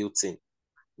full ideal thing.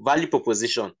 Value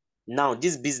proposition. Now,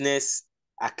 this business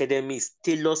academy is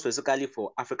tailored specifically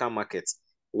for African markets.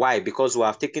 Why? Because we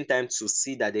have taken time to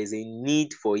see that there's a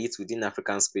need for it within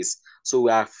African space. So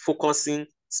we are focusing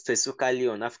specifically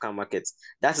on African markets.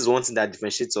 That is one thing that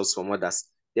differentiates us from others.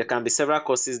 There can be several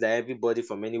courses that everybody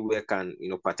from anywhere can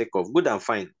partake of. Good and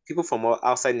fine. People from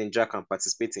outside Nigeria can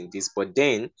participate in this, but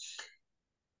then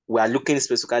we are looking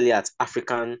specifically at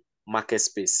African market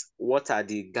space. What are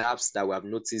the gaps that we have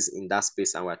noticed in that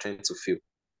space and we're trying to fill?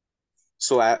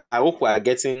 So I hope we are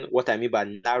getting what I mean by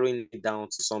narrowing it down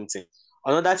to something.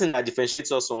 Another thing that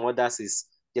differentiates us from others is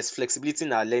there's flexibility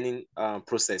in our learning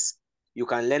process. You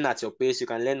can learn at your pace, you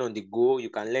can learn on the go, you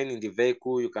can learn in the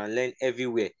vehicle, you can learn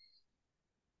everywhere.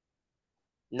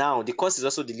 Now, the course is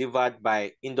also delivered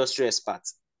by industry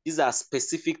experts. These are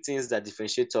specific things that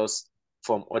differentiate us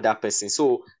from other persons.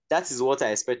 So that is what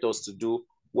I expect us to do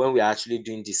when we are actually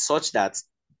doing this, such that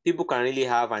people can really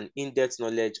have an in-depth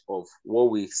knowledge of what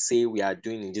we say we are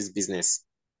doing in this business.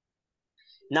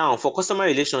 Now, for customer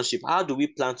relationship, how do we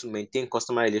plan to maintain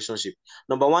customer relationship?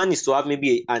 Number one is to have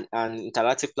maybe an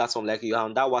interactive platform like you are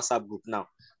on that WhatsApp group now.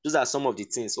 Those are some of the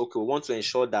things. Okay, we want to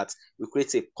ensure that we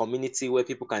create a community where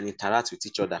people can interact with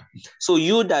each other. So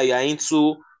you that you are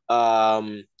into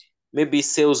maybe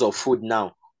sales of food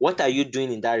now, what are you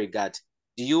doing in that regard?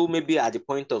 Do you maybe at the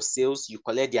point of sales, you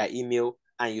collect their email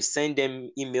and you send them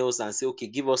emails and say, okay,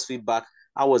 give us feedback.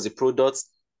 How was the product?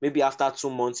 Maybe after 2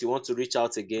 months, you want to reach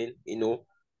out again,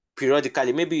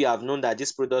 periodically. Maybe you have known that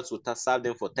this product will serve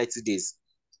them for 30 days.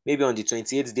 Maybe on the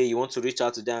 28th day, you want to reach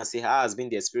out to them and say, how has been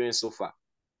the experience so far?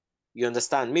 You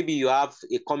understand? Maybe you have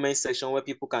a comment section where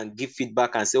people can give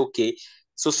feedback and say, okay,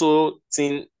 so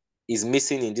thing is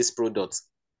missing in this product,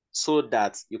 so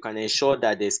that you can ensure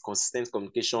that there's consistent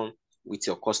communication with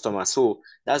your customer. So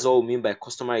that's what we mean by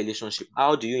customer relationship.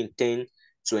 How do you intend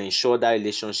to ensure that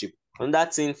relationship?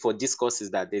 Another thing for this course is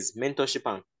that there's mentorship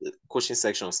and coaching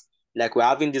sections. Like we're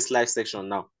having this live section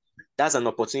now. That's an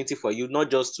opportunity for you not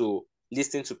just to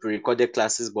listen to pre-recorded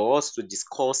classes, but also to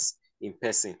discuss in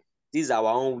person. This is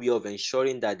our own way of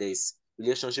ensuring that there is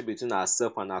relationship between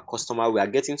ourselves and our customer. We are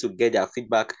getting to get their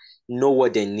feedback, know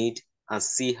what they need, and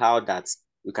see how that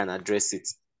we can address it.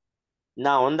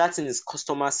 Now, another thing is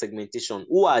customer segmentation.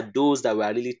 Who are those that we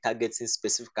are really targeting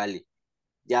specifically?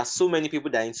 There are so many people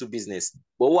that are into business,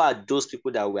 but who are those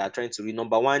people that we are trying to reach?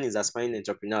 Number one is aspiring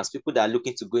entrepreneurs, people that are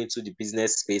looking to go into the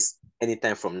business space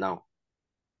anytime from now.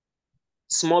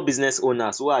 Small business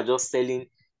owners who are just selling,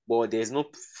 but there's no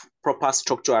proper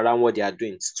structure around what they are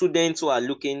doing. Students who are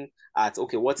looking at,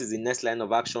 okay, what is the next line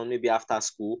of action, maybe after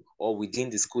school or within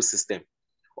the school system,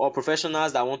 or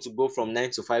professionals that want to go from 9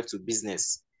 to 5 to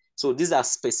business. So these are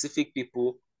specific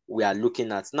people we are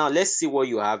looking at. Now, let's see what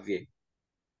you have here.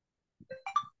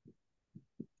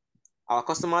 Our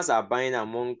customers are buying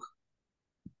among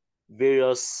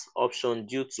various options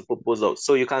due to proposal.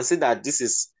 So you can see that this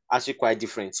is actually quite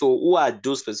different. So who are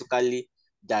those specifically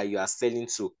that you are selling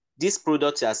to? This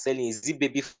product you are selling, is it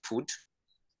baby food?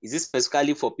 Is this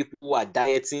specifically for people who are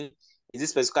dieting? Is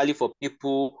this specifically for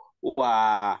people who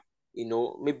are,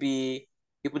 maybe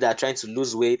people that are trying to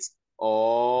lose weight,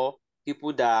 or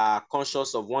people that are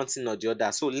conscious of one thing or the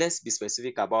other? So let's be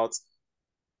specific about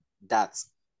that.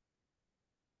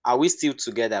 Are we still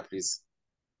together, please?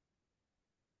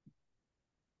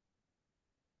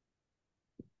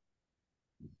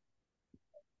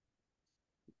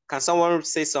 Can someone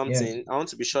say something? Yes. I want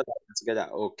to be sure that we're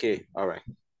together. Okay, all right.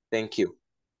 Thank you.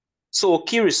 So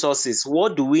key resources,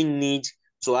 what do we need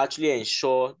to actually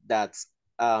ensure that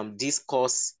this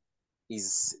course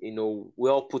is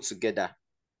well put together?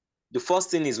 The first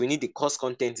thing is we need the course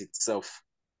content itself,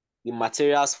 the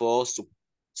materials for us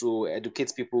to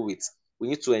educate people with. We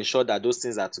need to ensure that those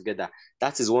things are together.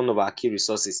 That is one of our key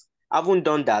resources. Having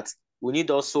done that, we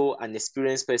need also an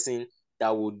experienced person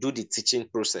that will do the teaching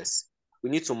process.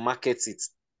 We need to market it.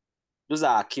 Those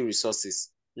are our key resources.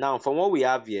 Now, from what we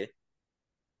have here,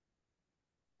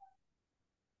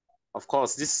 of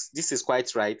course, this is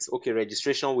quite right. Okay,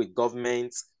 registration with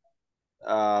government,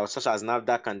 such as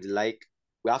NAFDAC and the like.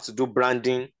 We have to do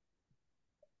branding.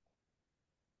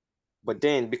 But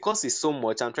then, because it's so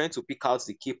much, I'm trying to pick out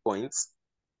the key points.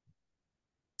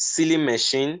 Sealing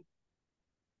machine,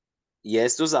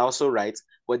 Yes, those are also right.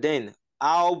 But then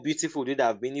how beautiful would it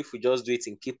have been if we just do it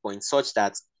in key points such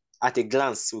that at a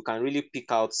glance we can really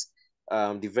pick out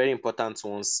the very important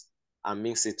ones and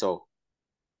mix it all.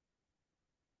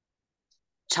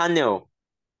 Channel.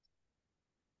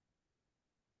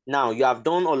 Now you have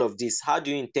done all of this. How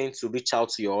do you intend to reach out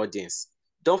to your audience?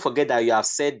 Don't forget that you have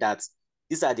said that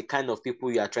these are the kind of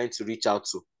people you are trying to reach out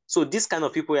to. So this kind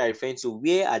of people you are referring to,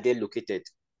 where are they located?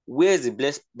 Where is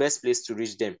the best place to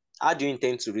reach them? How do you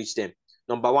intend to reach them?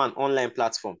 Number one, online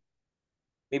platform.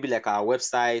 Maybe like our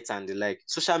website and the like.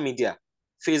 Social media,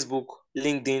 Facebook,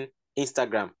 LinkedIn,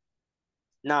 Instagram.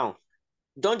 Now,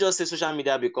 don't just say social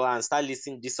media because and start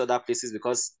listing these other places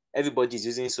because everybody is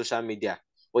using social media.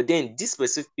 But then these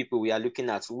specific people we are looking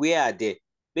at, where are they?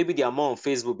 Maybe they are more on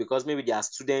Facebook because maybe they are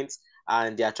students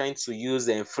and they are trying to use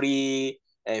a free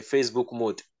Facebook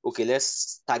mode. Okay,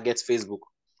 let's target Facebook.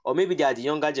 Or maybe they are the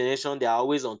younger generation, they are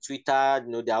always on Twitter,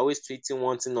 they're always tweeting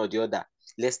one thing or the other.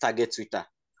 Let's target Twitter.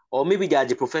 Or maybe they are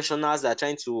the professionals that are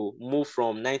trying to move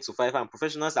from 9 to 5 and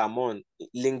professionals are more on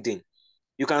LinkedIn.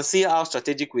 You can see how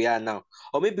strategic we are now.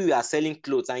 Or maybe we are selling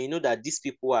clothes and you know that these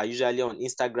people are usually on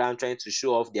Instagram trying to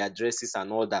show off their dresses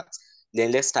and all that.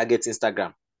 Then let's target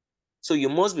Instagram. So you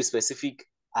must be specific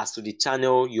as to the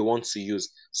channel you want to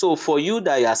use. So for you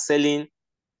that you are selling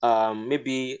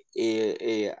maybe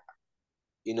a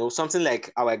something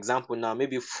like our example now,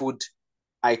 maybe food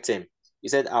item. You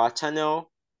said our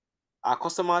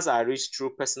customers are reached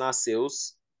through personal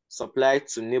sales, supply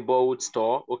to neighborhood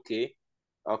store. Okay,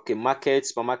 market,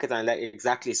 supermarket, and like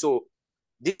exactly. So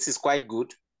this is quite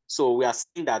good. So we are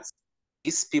seeing that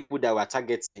these people that we're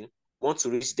targeting want to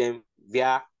reach them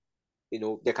via,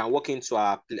 they can walk into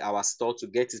our store to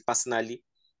get it personally.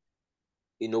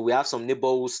 We have some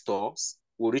neighborhood stores.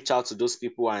 We'll reach out to those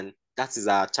people, and that is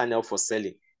our channel for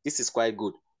selling. This is quite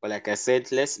good. But like I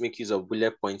said, let's make use of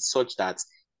bullet points such that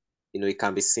it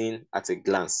can be seen at a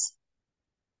glance.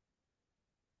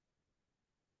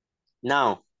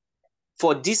 Now,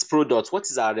 for this product, what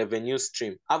is our revenue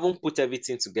stream? I haven't put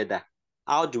everything together.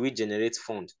 How do we generate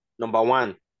fund? Number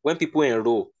one, when people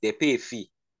enroll, they pay a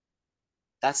fee.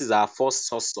 That is our first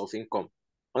source of income.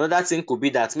 Another thing could be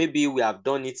that maybe we have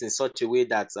done it in such a way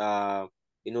that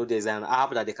there's an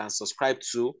app that they can subscribe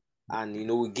to, and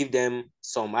we give them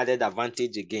some added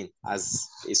advantage again as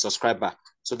a subscriber.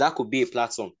 So that could be a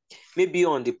platform. Maybe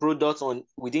on the product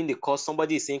within the course,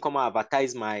 somebody is saying, "Come and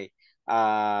advertise my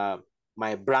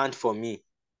brand for me."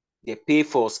 They pay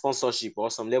for sponsorship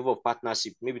or some level of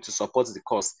partnership, maybe to support the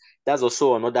cost. That's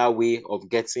also another way of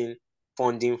getting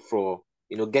funding for,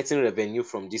 getting revenue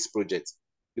from this project.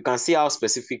 You can see how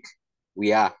specific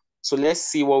we are. So let's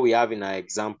see what we have in our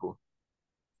example.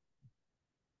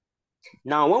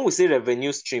 Now, when we say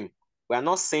revenue stream, we are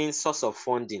not saying source of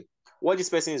funding. What this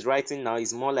person is writing now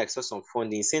is more like source of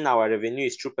funding, saying our revenue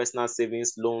is through personal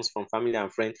savings, loans from family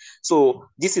and friends. So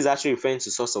this is actually referring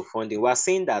to source of funding. We are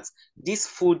saying that this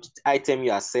food item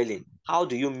you are selling, how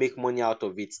do you make money out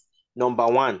of it? Number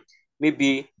one,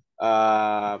 maybe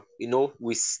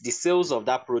with the sales of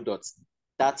that product.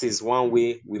 That is one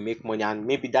way we make money, and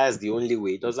maybe that's the only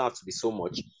way. It doesn't have to be so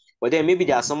much. But then maybe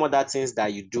there are some other things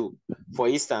that you do. For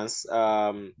instance,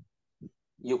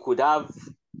 you could have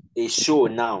a show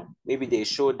now. Maybe they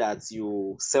show that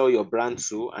you sell your brand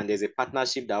to, and there's a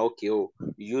partnership that, okay, you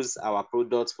use our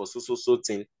products for so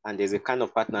thing, and there's a kind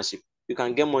of partnership. You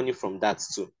can get money from that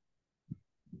too.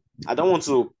 I don't want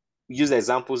to use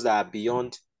examples that are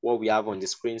beyond what we have on the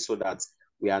screen so that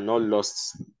we are not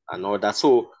lost and all that.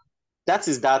 So that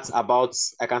is that about,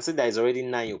 I can see that it's already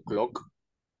 9 o'clock.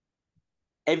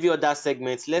 Every other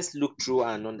segment, let's look through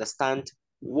and understand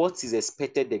what is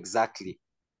expected exactly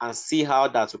and see how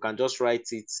that we can just write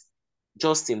it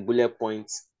just in bullet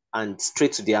points and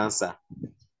straight to the answer.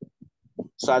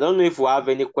 So I don't know if we have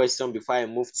any question before I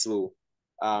move to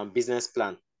business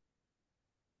plan.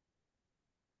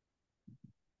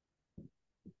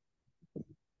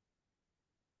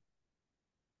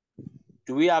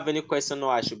 Do we have any question,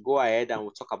 or I should go ahead and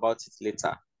we'll talk about it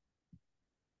later?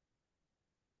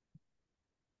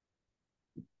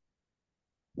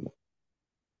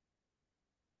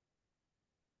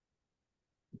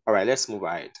 All right, let's move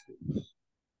ahead.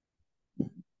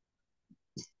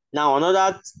 Now,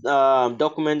 another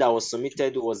document that was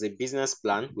submitted was a business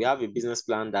plan. We have a business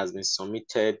plan that's been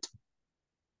submitted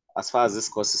as far as this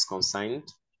course is concerned.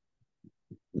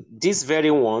 This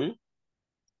very one,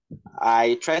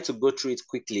 I tried to go through it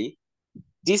quickly.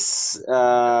 This,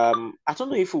 I don't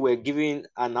know if we were given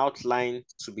an outline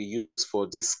to be used for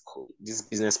this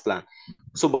business plan.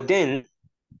 So, but then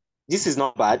this is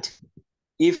not bad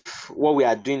if what we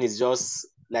are doing is just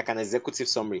like an executive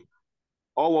summary.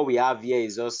 all what we have here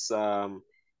is just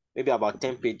maybe about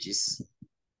 10 pages.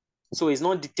 So it's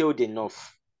not detailed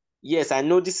enough. Yes, I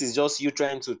know this is just you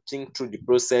trying to think through the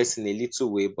process in a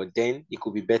little way, but then it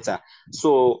could be better.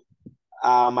 So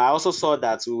I also saw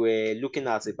that we were looking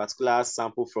at a particular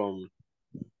sample from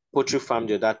poultry farm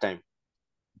the other time.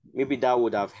 Maybe that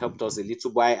would have helped us a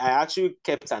little. But I actually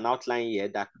kept an outline here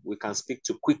that we can speak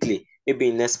to quickly, maybe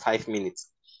in the next 5 minutes.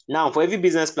 Now, for every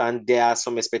business plan, there are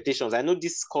some expectations. I know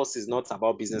this course is not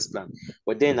about business plan,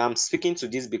 but then I'm speaking to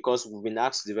this because we've been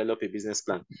asked to develop a business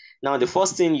plan. Now, the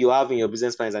first thing you have in your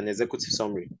business plan is an executive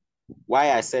summary.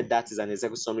 Why I said that is an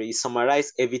executive summary is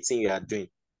summarize everything you are doing.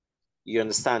 You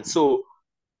understand? So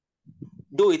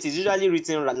though it is usually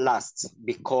written last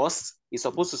because it's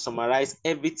supposed to summarize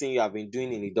everything you have been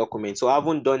doing in the document. So I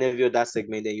haven't done every other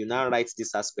segment, then you now write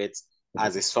this aspect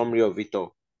as a summary of it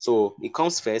all. So it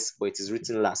comes first, but it is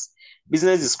written last.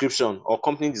 Business description or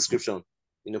company description.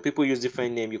 People use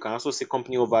different names. You can also say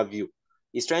company overview.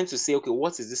 It's trying to say, okay,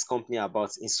 what is this company about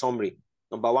in summary?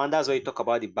 Number one, that's where you talk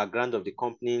about the background of the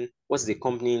company. What's the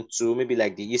company into? Maybe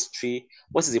like the history.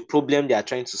 What is the problem they are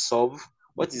trying to solve?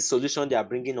 What is the solution they are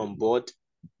bringing on board?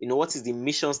 What is the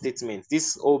mission statement?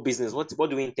 This whole business, what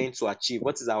do we intend to achieve?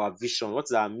 What is our vision? What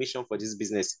is our mission for this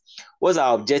business? What's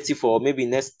our objective for maybe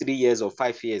next 3 years or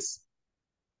 5 years?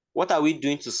 What are we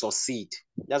doing to succeed?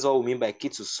 That's what we mean by key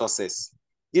to success.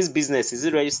 This business, is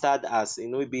it registered as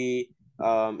maybe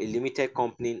a limited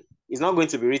company? It's not going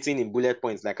to be written in bullet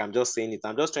points like I'm just saying it.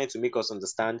 I'm just trying to make us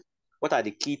understand what are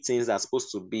the key things that are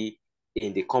supposed to be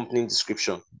in the company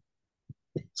description.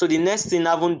 So the next thing,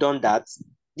 I haven't done that.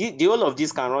 The whole of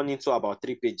this can run into about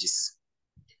 3 pages.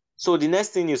 So the next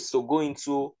thing is to go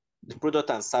into the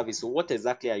product and service. So what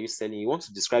exactly are you selling? You want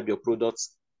to describe your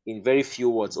products in very few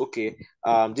words. Okay,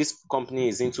 this company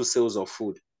is into sales of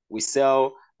food. We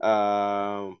sell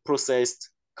processed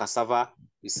cassava.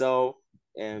 We sell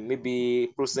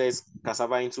maybe processed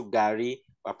cassava into gari.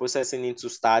 We're processing into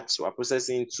starch. We're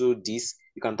processing into this.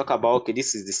 You can talk about, okay,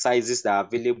 this is the sizes that are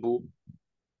available.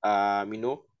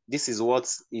 This is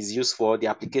what is used for the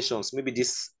applications. Maybe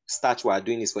this starch we are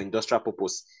doing is for industrial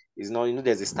purpose. It's not,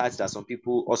 there's a starch that some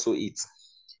people also eat,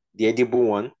 the edible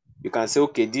one. You can say,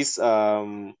 okay, this,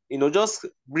 just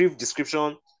brief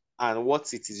description and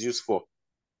what it is used for.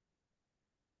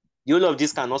 The whole of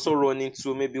this can also run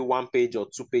into maybe 1 page or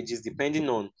 2 pages, depending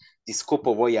on the scope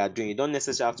of what you are doing. You don't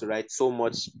necessarily have to write so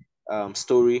much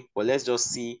story, but let's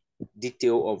just see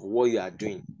detail of what you are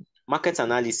doing. Market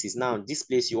analysis. Now, this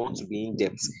place you want to be in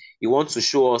depth. You want to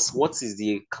show us what is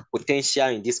the potential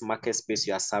in this market space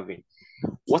you are serving.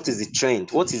 What is the trend?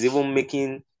 What is even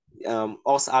making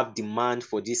us have demand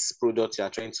for this product you are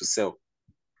trying to sell?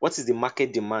 What is the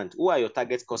market demand? Who are your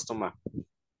target customer?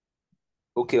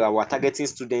 Okay, we're targeting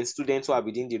students who are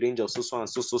within the range of so and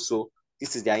so.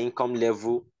 This is their income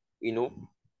level.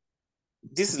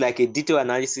 This is like a detailed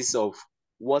analysis of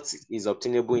what is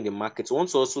obtainable in the market. You want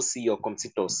to also see your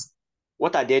competitors.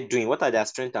 What are they doing? What are their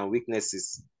strengths and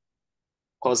weaknesses?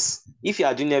 Because if you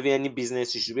are doing any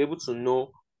business, you should be able to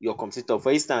know your competitor.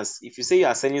 For instance, if you say you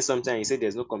are selling something and you say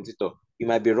there's no competitor, you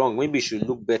might be wrong. Maybe you should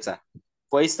look better.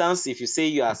 For instance, if you say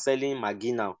you are selling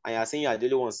Maggi now and you are saying you are the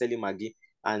only one selling Maggi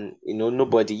and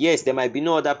nobody, yes, there might be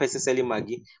no other person selling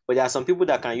Maggi, but there are some people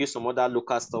that can use some other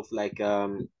local stuff like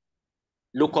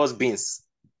locust beans.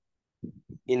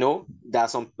 There are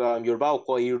some Yoruba will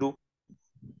call Iru.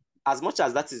 As much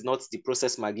as that is not the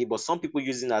processed Maggi, but some people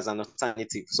use it as an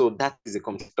alternative. So that is a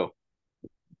competitor.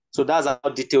 So that's how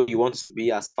detailed you want to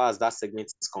be as far as that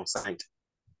segment is concerned.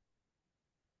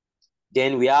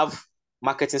 Then we have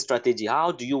marketing strategy.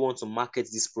 How do you want to market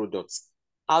these products?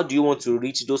 How do you want to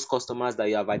reach those customers that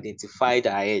you have identified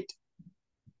ahead?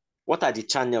 What are the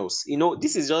channels?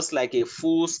 This is just like a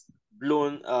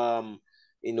full-blown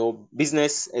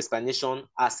business explanation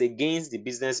as against the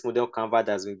business model Canva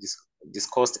that we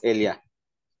discussed earlier.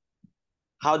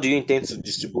 How do you intend to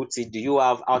distribute it? Do you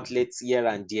have outlets here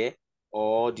and there?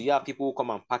 Or do you have people who come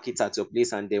and pack it at your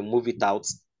place and then move it out?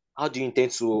 How do you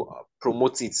intend to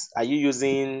promote it? Are you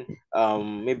using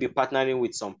maybe partnering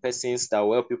with some persons that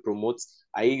will help you promote?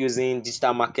 Are you using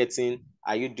digital marketing?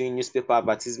 Are you doing newspaper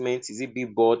advertisement? Is it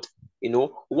billboard? We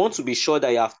want to be sure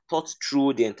that you have thought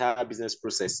through the entire business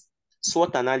process.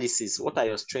 SWOT analysis. What are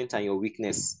your strengths and your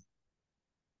weaknesses?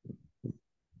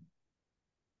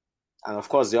 And of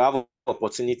course, you have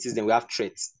opportunities, then we have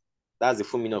threats. That's the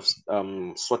full meaning of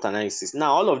SWOT analysis.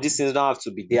 Now, all of these things don't have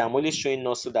to be there. I'm only showing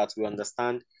us so that we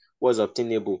understand what's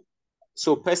obtainable.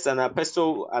 So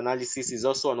pestle analysis is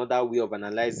also another way of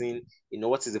analyzing,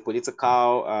 what is the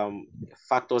political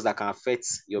factors that can affect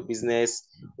your business,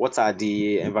 what are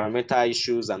the environmental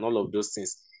issues and all of those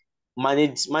things.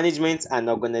 management and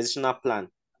organizational plan.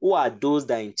 Who are those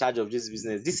that are in charge of this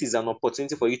business? This is an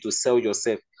opportunity for you to sell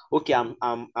yourself. Okay,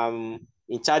 I'm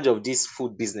in charge of this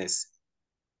food business.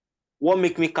 What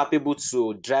make me capable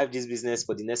to drive this business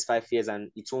for the next 5 years and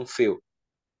it won't fail?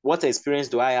 What experience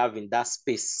do I have in that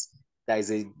space that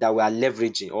we are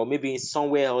leveraging, or maybe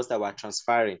somewhere else that we're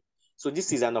transferring? So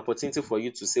this is an opportunity for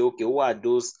you to say, okay, who are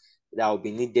those that will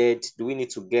be needed? Do we need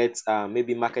to get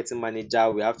maybe marketing manager?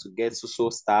 We have to get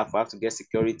social staff. We have to get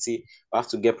security. We have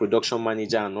to get production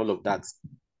manager and all of that.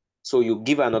 So you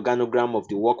give an organogram of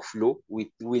the workflow.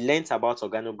 We learned about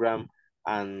organogram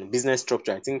and business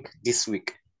structure, I think, this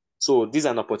week. So this is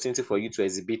an opportunity for you to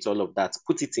exhibit all of that.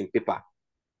 Put it in paper.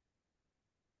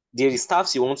 The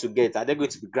staffs you want to get, are they going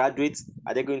to be graduates?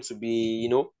 Are they going to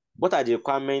be, what are the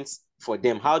requirements for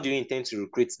them? How do you intend to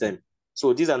recruit them?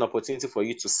 So this is an opportunity for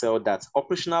you to sell that.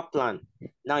 Operational plan.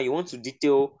 Now you want to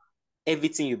detail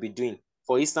everything you'll be doing.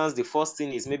 For instance, the first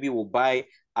thing is maybe we'll buy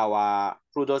our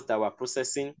products that we're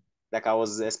processing. Like I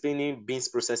was explaining beans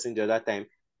processing the other time.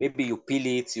 Maybe you peel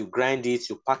it, you grind it,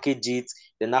 you package it,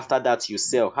 then after that you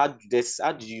sell. How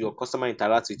do your customer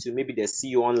interact with you? Maybe they see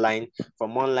you online.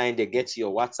 From online, they get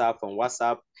your WhatsApp. From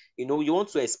WhatsApp, you want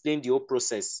to explain the whole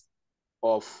process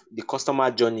of the customer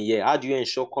journey here. How do you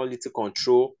ensure quality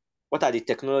control? What are the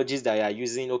technologies that you are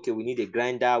using? Okay, we need a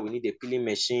grinder, we need a peeling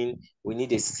machine, we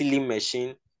need a sealing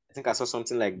machine. I think I saw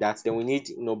something like that. Then we need,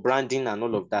 branding and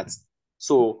all of that.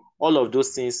 So all of those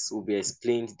things will be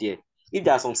explained there. If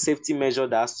there are some safety measure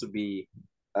that has to be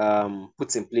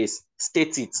put in place,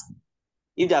 state it.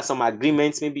 If there are some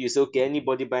agreements, maybe you say, okay,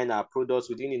 anybody buying our products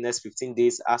within the next 15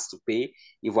 days has to pay.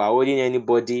 If we're holding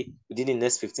anybody within the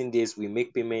next 15 days, we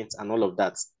make payments and all of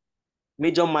that.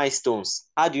 Major milestones.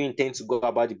 How do you intend to go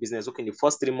about the business? Okay, in the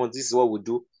first 3 months, this is what we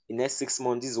do. In the next 6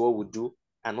 months, this is what we do,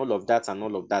 and all of that and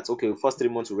all of that. Okay, the first 3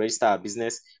 months we register our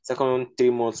business. Second 3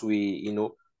 months we,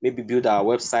 maybe build our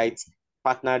website,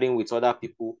 partnering with other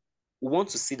people. We want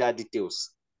to see that details.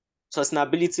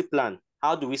 Sustainability plan.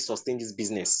 How do we sustain this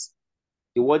business?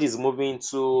 The world is moving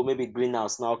to maybe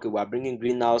greenhouse now. Okay, we are bringing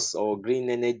greenhouse or green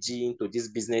energy into this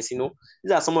business.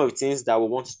 These are some of the things that we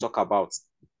want to talk about.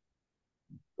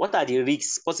 What are the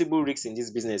risks, possible risks in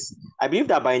this business? I believe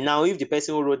that by now, if the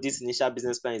person who wrote this initial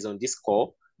business plan is on this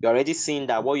call, you're already seeing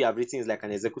that what you have written is like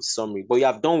an executive summary, but you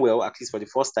have done well, at least for the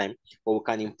first time, but we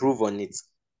can improve on it.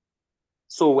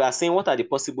 So we are saying, what are the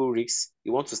possible risks?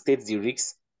 You want to state the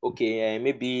risks. Okay,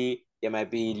 maybe there might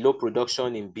be low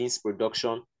production in beans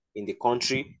production in the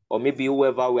country, or maybe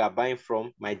whoever we are buying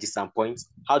from might disappoint.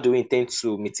 How do we intend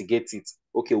to mitigate it?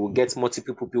 Okay, we'll get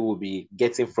multiple people will be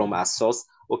getting from our source.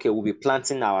 Okay, we'll be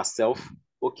planting ourselves.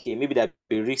 Okay, maybe there'll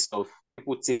be risk of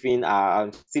people thieving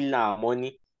and stealing our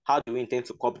money. How do we intend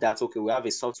to curb that? Okay, we have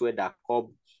a software that curb,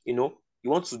 you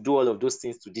want to do all of those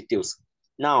things to details.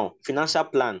 Now, financial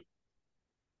plan.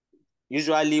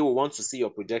 Usually we want to see your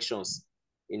projections.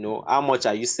 How much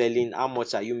are you selling? How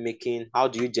much are you making? How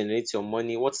do you generate your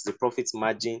money? What's the profit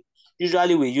margin?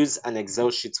 Usually we use an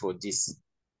Excel sheet for this.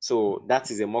 So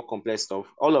that is a more complex stuff.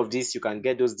 All of this, you can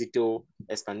get those detailed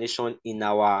explanation in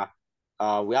our,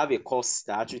 we have a course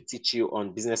that actually teach you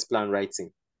on business plan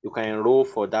writing. You can enroll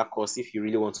for that course if you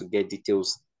really want to get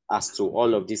details as to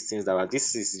all of these things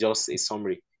this is just a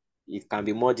summary. It can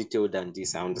be more detailed than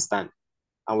this, I understand.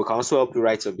 And we can also help you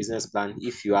write your business plan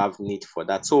if you have need for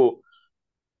that. So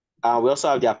we also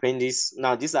have the appendix.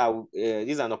 Now, this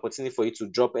is an opportunity for you to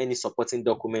drop any supporting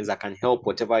documents that can help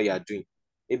whatever you are doing.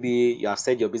 Maybe you have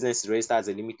said your business is registered as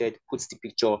a limited, put the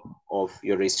picture of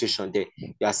your registration there.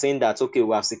 You are saying that, okay,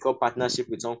 we have secured partnership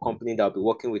with some company that will be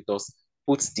working with us,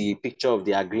 put the picture of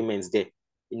the agreements there.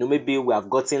 Maybe we have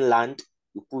gotten land,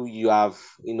 you have,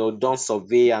 done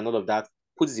survey and all of that,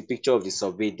 put the picture of the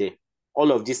survey there.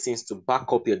 All of these things to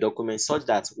back up your documents such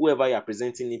that whoever you are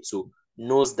presenting it to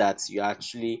knows that you're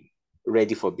actually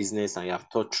ready for business and you have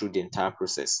thought through the entire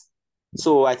process.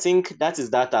 So I think that is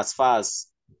that as far as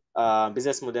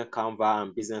business model Canva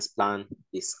and business plan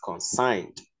is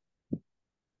concerned.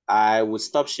 I will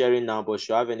stop sharing now, but if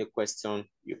you have any question,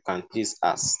 you can please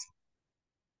ask.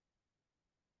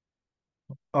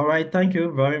 All right, thank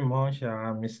you very much,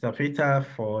 Mr. Peter,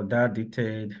 for that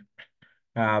detailed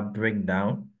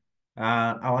breakdown.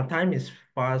 Our time is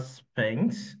fast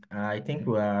spent. I think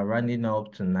we are rounding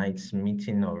up tonight's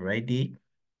meeting already.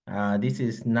 This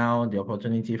is now the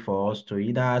opportunity for us to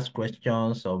either ask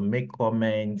questions or make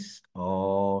comments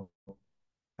or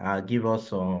give us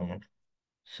some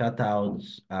shout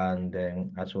outs, and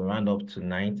then as we round up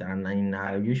tonight, and in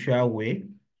our usual way,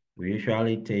 we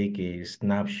usually take a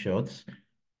snapshot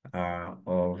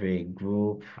of a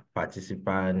group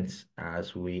participants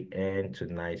as we end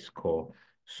tonight's call.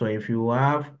 So if you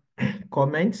have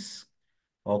comments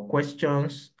or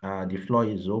questions, the floor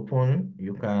is open.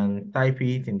 You can type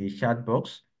it in the chat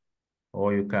box,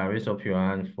 or you can raise up your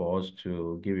hand for us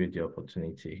to give you the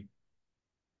opportunity.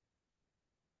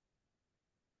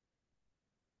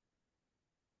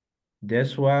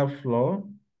 Deswa floor,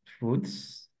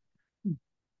 foods.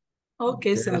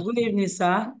 Okay, sir. Good evening,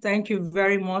 sir. Thank you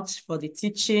very much for the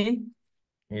teaching.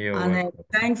 You're And welcome.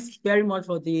 thanks very much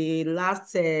for the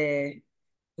last,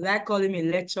 like calling me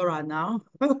lecturer now.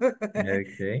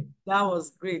 Okay. That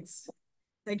was great.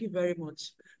 Thank you very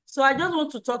much. So I just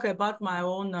want to talk about my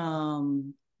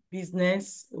own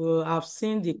business. I've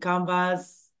seen the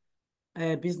Canvas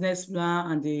business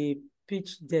plan and the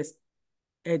pitch desk.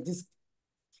 This.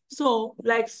 So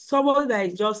like someone that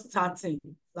is just starting,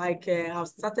 like I've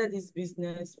started this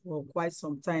business for quite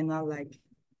some time now, like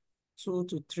 2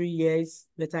 to 3 years,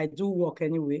 but I do work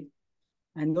anyway.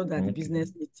 I know that the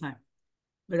business needs time,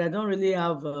 but I don't really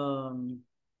have,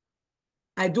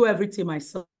 I do everything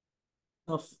myself.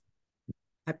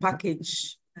 I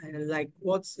package, like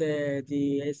what's the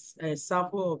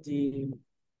sample of the,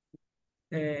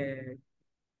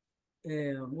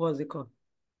 what's it called?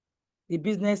 The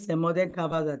business and modern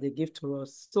covers that they give to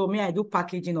us. So me, I do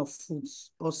packaging of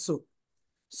foods also.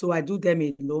 So I do them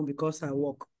alone because I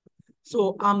work.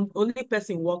 So I'm only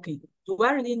person working. Do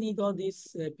I really need all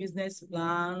this business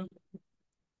plan,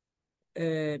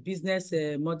 business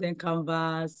modern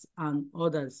canvas and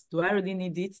others? Do I really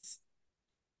need it?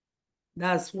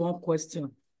 That's one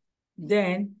question.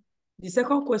 Then the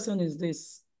second question is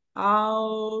this: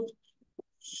 how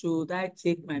should I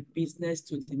take my business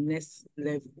to the next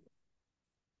level,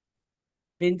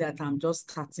 being that I'm just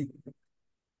starting?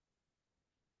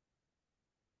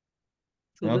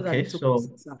 So those are the Okay, two so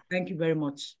questions, sir. Thank you very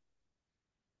much.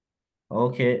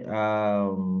 okay,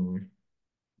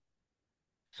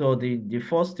 so the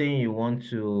first thing you want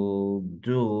to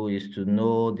do is to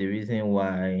know the reason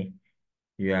why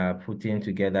you are putting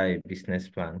together a business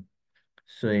plan.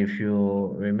 So if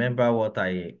you remember what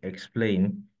I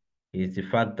explained, is the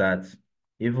fact that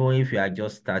even if you are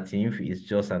just starting, if it's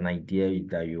just an idea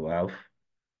that you have,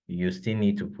 you still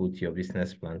need to put your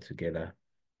business plan together,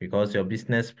 because your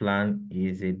business plan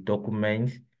is a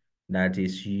document that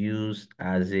is used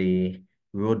as a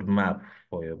roadmap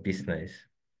for your business.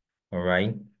 All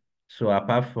right. So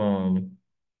apart from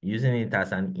using it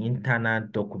as an internal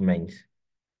document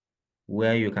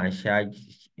where you can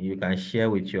share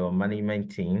with your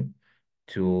management team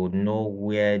to know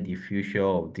where the future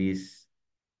of this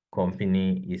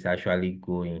company is actually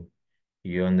going.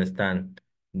 You understand?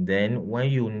 Then when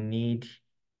you need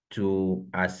to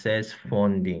access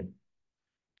funding,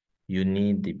 you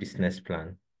need the business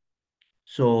plan.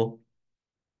 So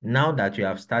now that you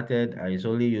have started and it's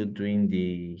only you doing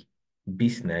the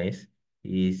business,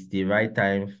 is the right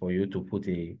time for you to put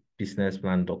a business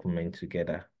plan document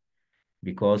together,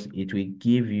 because it will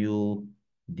give you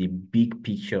the big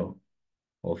picture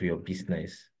of your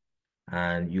business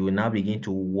and you will now begin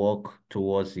to work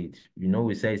towards it.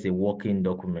 We say it's a working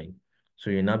document. So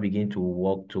you now begin to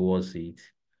work towards it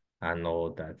and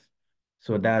all that.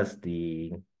 So that's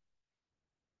the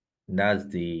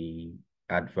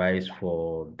advice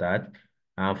for that.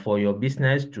 And for your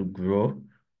business to grow,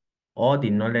 all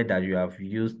the knowledge that you have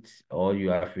used or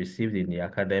you have received in the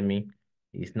academy,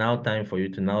 it's now time for you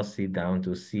to now sit down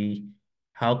to see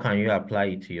how can you apply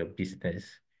it to your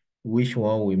business. Which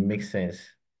one will make sense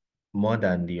more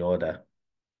than the other?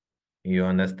 You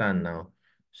understand now?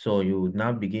 So you would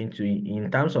now begin to, in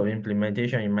terms of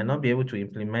implementation, you might not be able to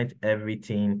implement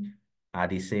everything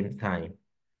at the same time.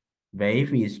 But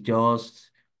if it's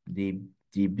just the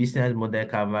the business model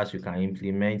canvas, you can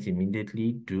implement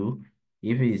immediately do.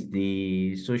 If it's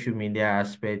the social media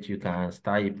aspect, you can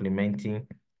start implementing,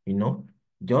 you know,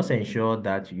 just ensure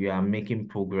that you are making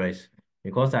progress.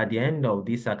 Because at the end of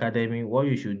this academy, what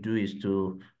you should do is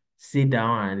to sit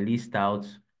down and list out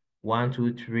 1,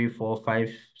 2, 3, 4,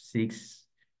 5, 6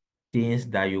 things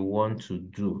that you want to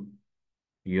do.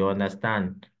 You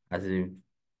understand? Because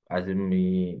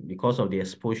of the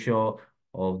exposure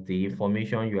of the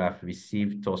information you have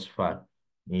received thus far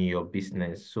in your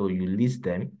business. So you list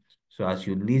them. So as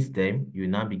you list them, you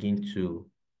now begin to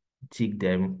tick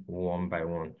them one by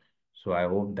one. So I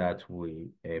hope that will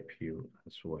help you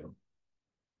as well.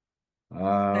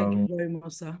 Thank you Um, very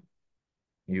much, sir.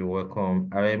 you're welcome.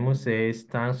 Aremu says,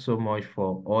 thanks so much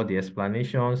for all the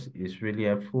explanations. It's really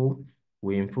helpful.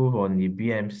 We improve on the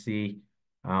BMC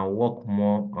and work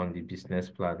more on the business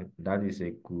plan. That's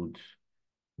a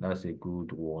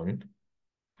good one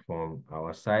from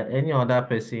our side. Any other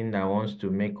person that wants to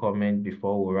make comment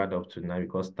before we wrap up tonight,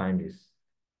 because time is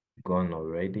gone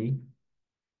already.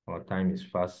 Our time is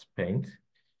fast spent.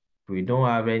 If we don't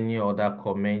have any other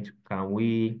comment, can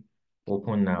we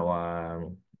open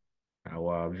our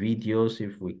videos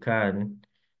if we can,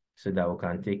 so that we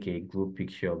can take a group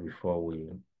picture before we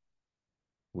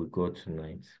go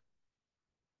tonight?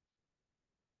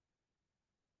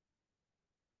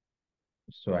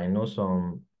 So I know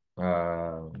some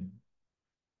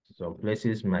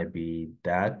places might be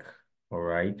dark, all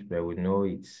right, but we know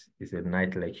it's a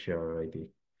night lecture already.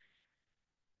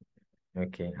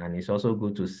 Okay, and it's also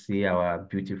good to see our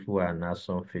beautiful and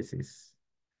handsome faces.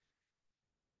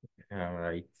 All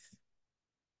right.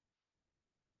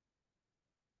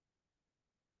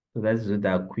 So let's do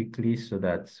that quickly so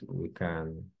that we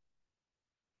can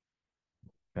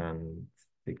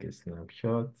take a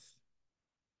snapshot.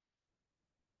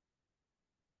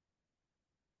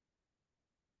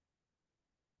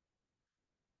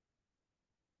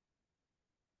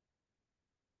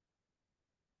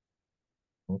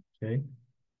 Okay.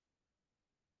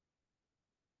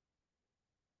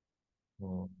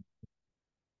 Oh,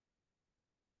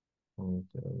 and,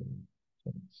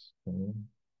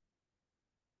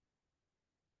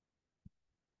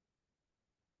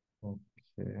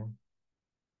 okay.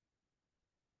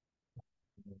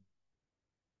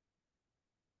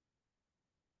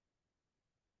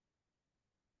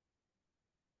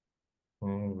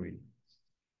 All right.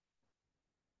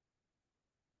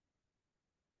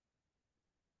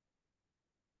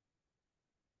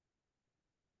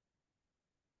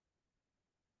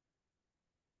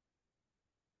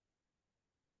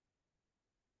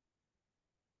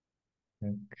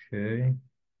 Okay.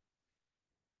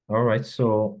 All right,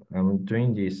 so I'm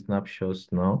doing the snapshots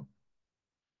now.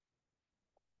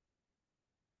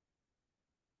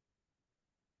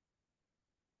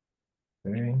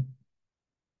 Okay.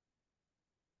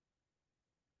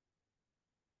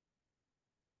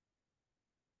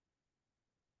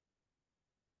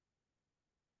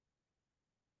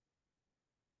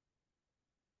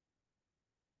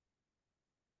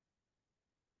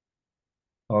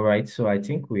 All right, so I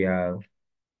think we are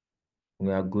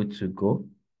good to go.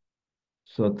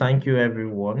 So thank you,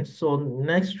 everyone. So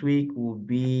next week will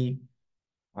be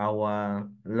our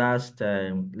last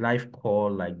live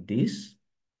call like this.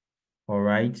 All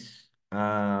right.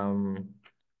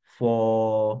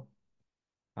 For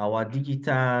our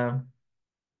digital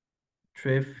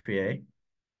trade fair,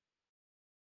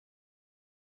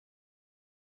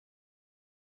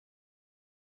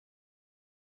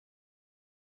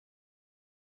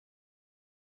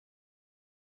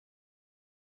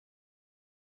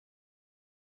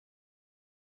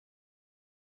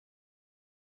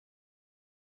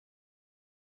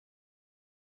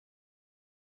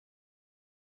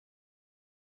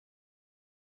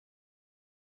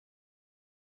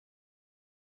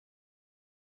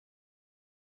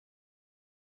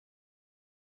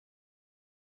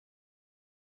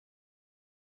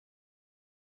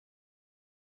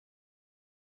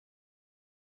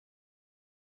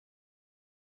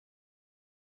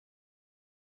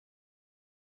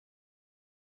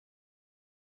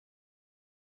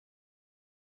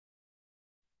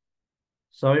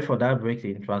 sorry for that break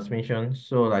in transmission.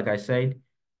 So like I said,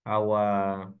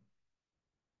 our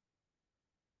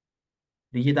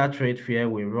digital trade fair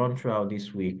will run throughout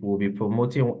this week. We'll be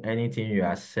promoting anything you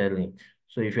are selling.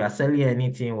 So if you are selling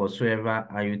anything whatsoever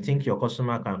and you think your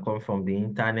customer can come from the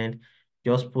internet,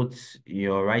 just put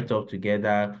your write-up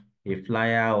together, a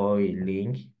flyer or a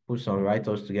link, put some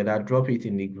write-ups together, drop it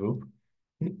in the group.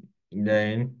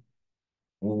 Then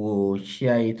we will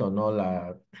share it on all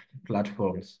our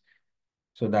platforms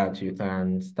so that you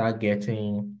can start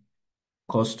getting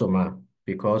customer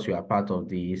because you are part of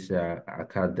this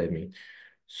academy.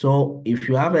 So if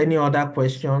you have any other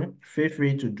question, feel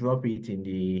free to drop it in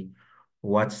the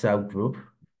WhatsApp group.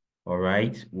 All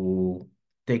right, we'll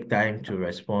take time to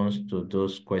respond to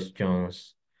those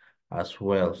questions as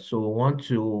well. So we want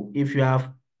to, if you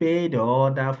have paid or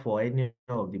order for any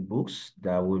of the books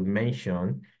that we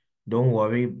mentioned, don't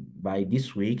worry, by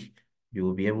this week, you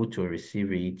will be able to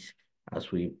receive it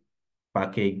as we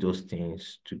package those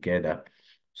things together.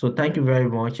 So thank you very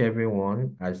much,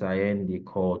 everyone, as I end the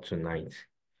call tonight.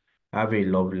 Have a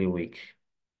lovely week.